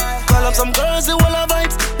hype. Call up some girls who will have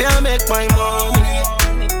vibes. They a make my money.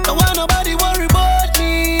 Don't want nobody worry about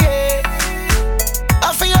me, yeah.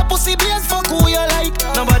 I feel your pussy be as fuck who you like.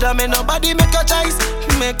 Nobody make a choice,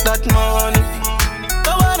 make that money.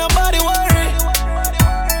 Don't want nobody worry.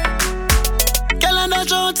 Girl and a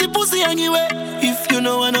shorty pussy anyway. If you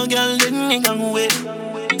know no girl, then you can away.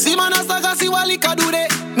 See man a saga, see what liquor do they.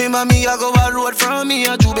 Me mommy a go a road from me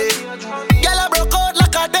a Jube. Girl a broke out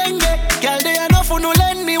like a dengue. Girl they enough for no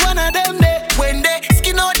lend me one of them day. When they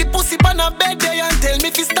skin out the pussy pan a bed day and tell me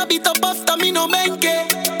fi stab it up after me no menke.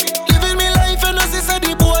 Living me life and as I say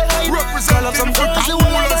the boy hype. Call up some girls who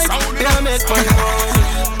wanna like. They a make my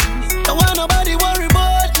money. Don't want nobody worry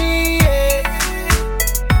about me, yeah.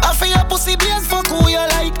 I feel your pussy be as fuck who you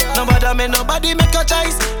like. Nobody make a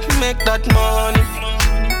choice, make that money.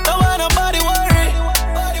 Don't want nobody worry.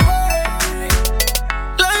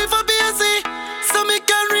 Life a busy, so me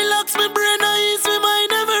can relax my brain and ease my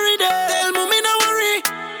mind every day. Tell me no worry.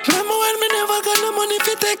 Remember when me never got no money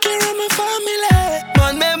to take care of my family.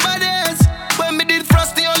 Man, remember this when me did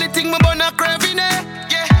frost, the only thing me burn a craving, yeah.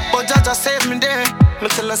 But Jaja saved me there. Me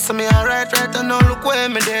tell her say me alright, right, and now look where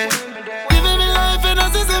me there. Living me life and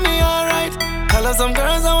I say me alright. Call up some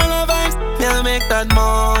girls I wanna vibes, me I make that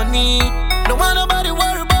money. Don't want nobody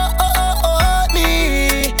worry about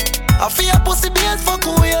me. I feel pussy be as fuck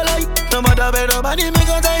who you like. No matter where nobody make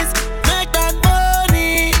a choice, make that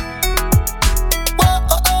money.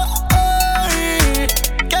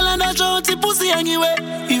 Girl and a shorty pussy anyway.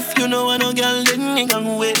 If you know no girl, then you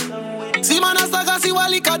can wait. See man a saga, see what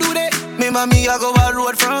liquor do they. Me him and me, I go a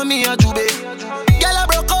road from me a Jube. Girl, I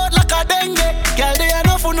broke out like a dengue. Girl, they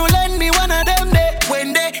enough who no lend me one of them day.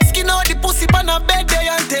 When they skin out the pussy pan a bed day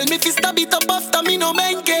and tell me fi stab it up after me no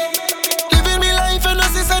menke. Living me life and I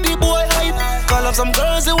see the boy hype. Call up some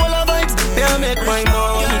girls who all have vibes. They make my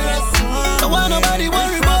money. Don't want nobody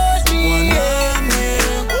worry about me.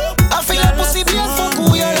 I feel like pussy be a fuck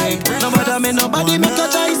who you like. No matter me, nobody make a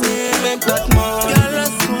choice. Make that money.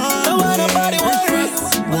 Don't want nobody worry.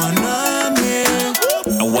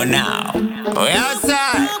 One now. We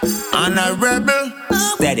outside on a rebel.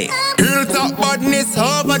 Steady. Hilltop badness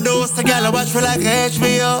overdose. The girl I watch for like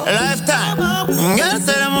HBO. Lifetime. Girl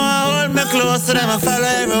say them want hold me close, so them I follow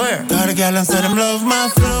everywhere. Got a girl and say them love my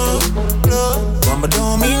flow. But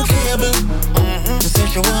don't mean cable. She say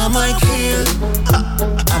she want my kill.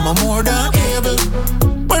 I'm a more than able.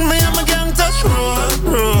 When me and my gang touch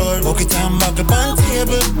road, walk it and back up on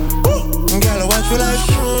table. Girl I watch for like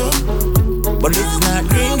show, but this is not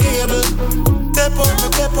Green Gable. Step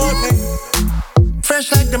on me.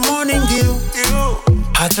 Fresh like the morning dew.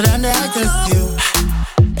 Hotter than the hottest stew.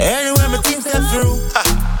 Anywhere my team step through,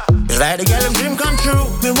 it's like the girl dream come true.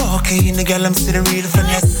 Me walk in, the girl see the real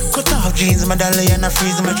finesse. Cut off jeans, my dolly and I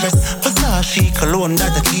freeze my dress. Versace cologne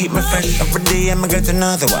that to keep me fresh. Every day I'ma get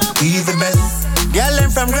another one. He's the best. Girl in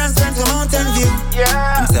from Grandstand to Mountain View.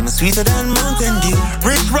 Yeah. I'm sweeter than Mountain Dew.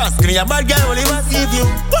 Rich Ross, give me a bad girl, will he want to save you?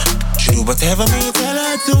 She do whatever me tell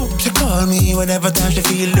her to. She call me whenever time she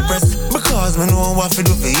feel depressed. Because me know what to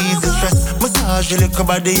do for ease the stress. Massage your little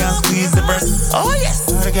body and squeeze the breast. Oh yes.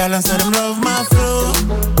 All the girls say them love my flow.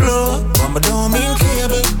 But don't mean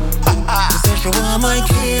cable. She say she want my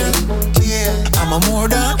kill. Yeah. I'm a more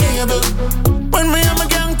than able. When me and my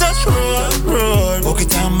gang touch road, walk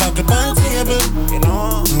it and back up on table. You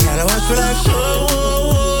know, gotta watch for like show.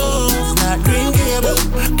 It's not Green Cable.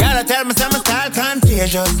 Gotta tell me some style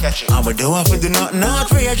contagious. And we do if we do nothing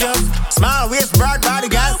outrageous. Small waist, broad body,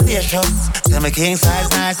 gas stations. Send me king size,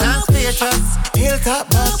 nice and spacious. Hilltop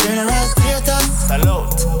boss, general status.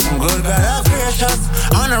 Salute. I'm good, God, I'm gracious.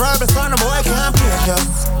 Honorable son, a boy can't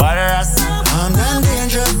precious. Butter us, armed and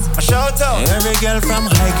dangerous. A shout out. Every girl from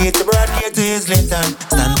Highgate to Broadgate to Islington.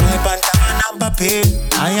 Stand pipe and Taman and Papi.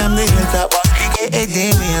 I am the Hilltop boss, aka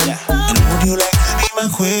Damien. And would you like to be my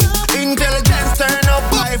queen? Intelligence turn up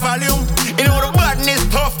by volume. You know the badness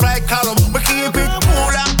tough like column. We keep it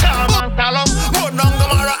cool and calm and solemn. But down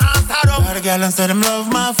Gomorrah and Sodom. All the girls say them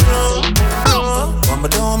love my flow.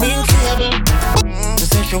 But don't mean cable. She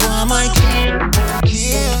say she want my kill.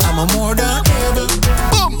 Yeah, I'm a more than able.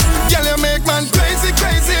 Boom! Girl, you make man crazy,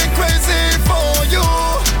 crazy, crazy for you.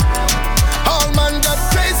 All man got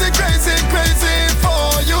crazy, crazy, crazy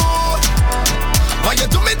for you. Why you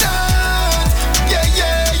do me that? Yeah,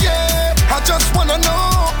 yeah, yeah. I just wanna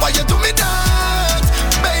know why you do me that,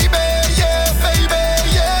 baby, yeah, baby,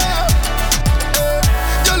 yeah.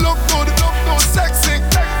 You look good, sexy.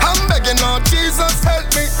 I'm begging Lord Jesus, help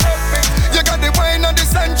me. You got the wine of the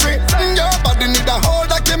century. Your body need a whole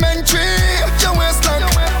documentary. Your waistline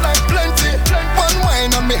plenty. One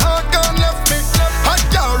wine on me heart gone left me. Hot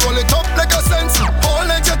girl roll it up like a sense. Oh,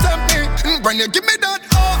 let you tempt me. When you give me that,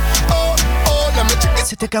 oh, let me check it.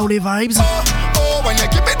 C'était Kaoulé Vibes. Oh, when you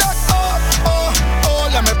give me that, oh,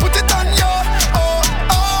 let me put it on you.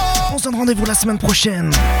 On se donne rendez-vous la semaine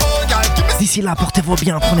prochaine. D'ici là, portez-vous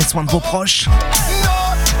bien, prenez soin de vos proches.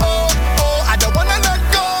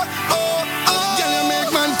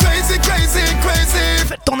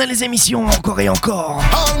 Faites tourner les émissions encore et encore.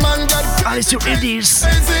 Allez sur Edis.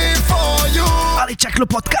 Allez check le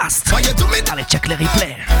podcast. Allez check les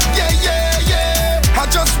replays.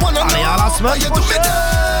 Allez à la semaine prochaine.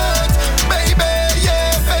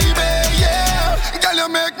 Girl, you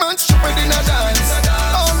make man stupid in a dance.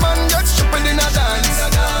 All man get stupid in a dance.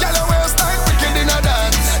 Girl, you wear style wicked in a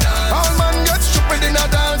dance. All man get stupid in a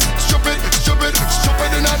dance. Stupid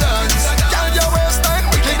in a dance. Girl, you wear style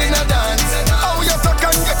wicked in a dance. Oh, you talk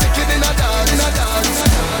and get wicked in a dance.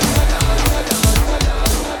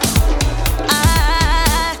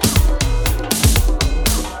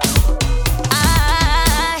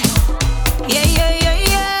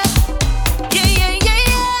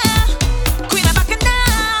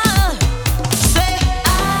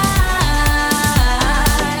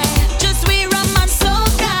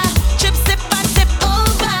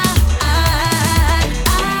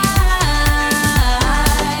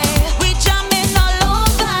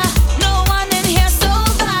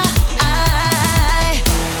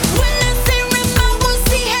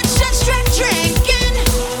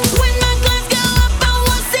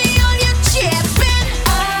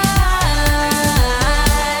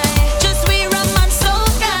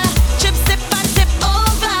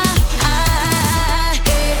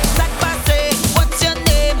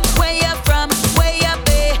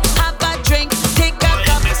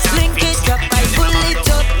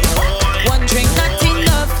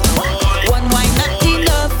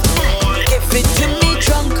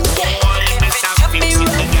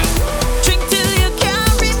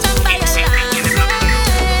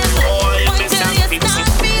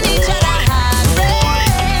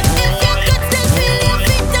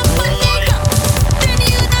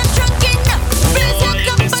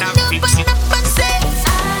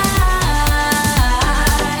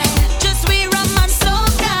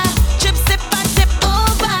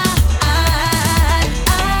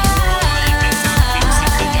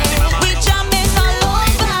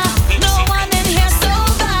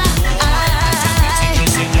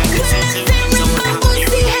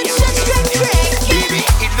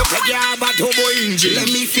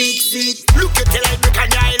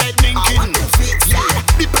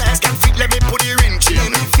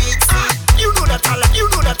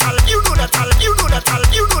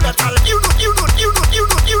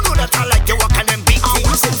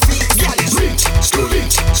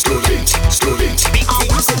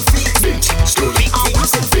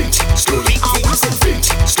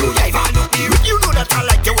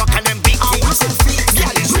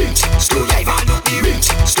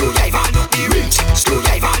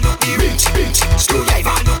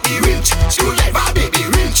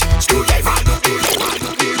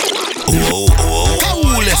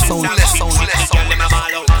 Kaule sound.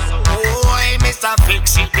 Boy, Mr.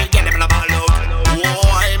 Fix it, they get them the ball out.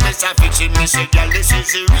 Boy, Mr. Fix it, me say, girl, this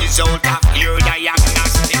is the result of your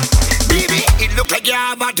diagnostic. Baby, it look like you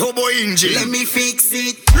have a turbo engine. Let me fix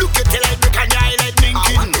it. Look at the light, look at your highlight blinking.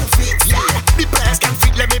 I want to fix it. The players can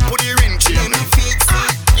fit, let me put the wrench in. Let me fix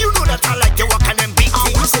it. You know that I like to walk on them big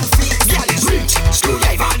I want to fix it. Girl, it's wrench.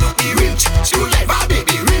 Screwdriver, look the wrench. Screwdriver,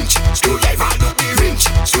 baby, wrench. Screwdriver, look the wrench.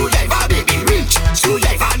 Screwdriver, baby, wrench.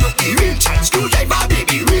 Screwdriver, look the wrench. Screwdriver,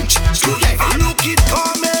 baby, wrench. Screwdriver, look it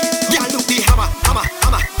coming. Girl, look the hammer, hammer,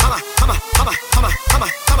 hammer, hammer, hammer, hammer, hammer,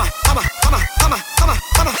 hammer, hammer, hammer, hammer, hammer, hammer,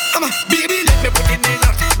 hammer, hammer. Baby, let me put it in the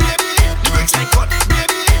knot. Baby, the brakes like cut.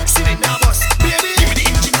 Baby, sit in the bus. Baby, give me the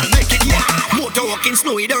engine and make it yeah. Motor walking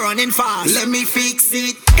snowy, they're running fast. Let me fix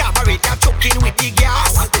it. Carburetor choking with the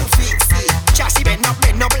gas. I want to fix it. Chassis bend up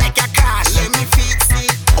like a crash. Let me fix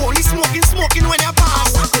it. Only smoking when you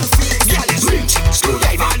pass. I want to fix it. Girl, it's wrench.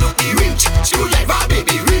 Screwdriver, look the wrench. Screwdriver,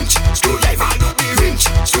 baby, wrench. Screwdriver, look the wrench.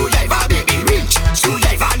 Screwdriver, baby, wrench.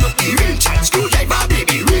 Screwdriver, look the wrench. Screwdriver,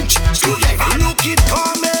 baby, wrench. Screwdriver, look it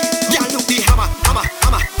coming. Girl, look the hammer, hammer,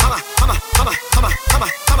 hammer, hammer, hammer, hammer, hammer,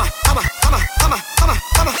 hammer, hammer, hammer, hammer, hammer, hammer,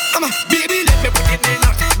 hammer, hammer. Baby, let me put it in the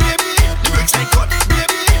knot. Baby, the brakes like cut.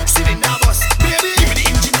 Baby, sit in the bus. Baby, give me the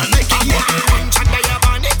engine and make it yeah. Wrench under your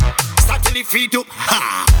bonnet. Start till it feet up.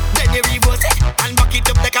 Ha. Then you reverse it and back it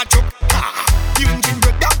up like a truck. Ha. The engine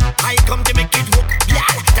break down. I come to make it work. Yeah,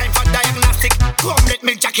 time for diagnostic. Come let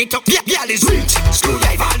me jack it up. Yeah, yeah, it's wrench.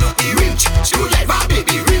 Screwdriver, look the wrench. Screwdriver,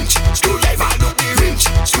 baby, wrench. Screwdriver, look the wrench.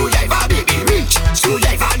 Screwdriver, baby, wrench.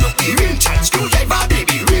 Screwdriver, look the wrench. Screwdriver,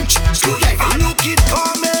 baby, wrench. Screwdriver, look it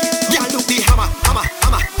coming. Yeah, look the hammer, hammer,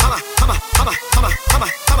 hammer, hammer, hammer, hammer, hammer, hammer,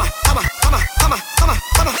 hammer, hammer, hammer, hammer, hammer,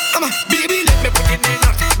 hammer, hammer. Baby, let me put it in the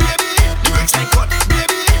knot. Baby, the brakes like cut.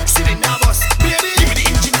 Baby, sit in the bus. Baby, give me the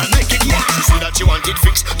engine and make it yeah. She say that she want it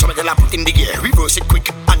fixed, so me tell her put in the gear, reverse it quick.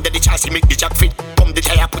 Under the chassis make the jack fit. Pump the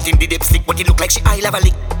tire, put in the dipstick, but it look like she eye level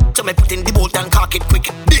lick. So me put in the bolt and cock it quick.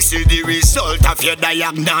 This is the result of your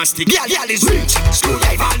diagnostic. Yeah, yeah, it's wrench.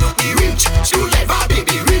 Screwdriver, look the wrench. Screwdriver,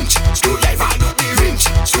 baby, wrench. Screwdriver, look the wrench.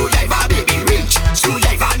 Screwdriver, baby, wrench.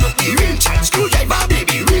 Screwdriver, look the wrench. Screwdriver,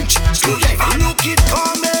 baby, wrench. Screwdriver, look it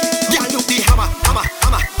coming. Yeah, look the hammer, hammer,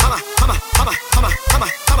 hammer, hammer, hammer, hammer, hammer,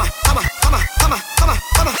 hammer, hammer, hammer, hammer, hammer, hammer,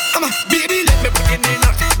 hammer, hammer. Baby, let me put it in the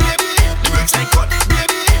knot. Baby, the brakes like cut.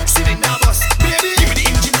 Baby, sit in the bus. Baby, give me the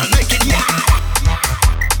engine and make it yeah.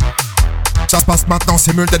 Ça se passe maintenant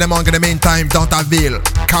simultanément in the meantime dans ta ville.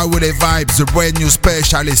 Kaule Vibes, the brand new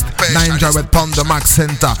specialist. 9 Jared Pound, the Max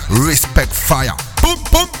Center. Respect fire. Boom,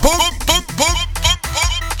 boom, boom.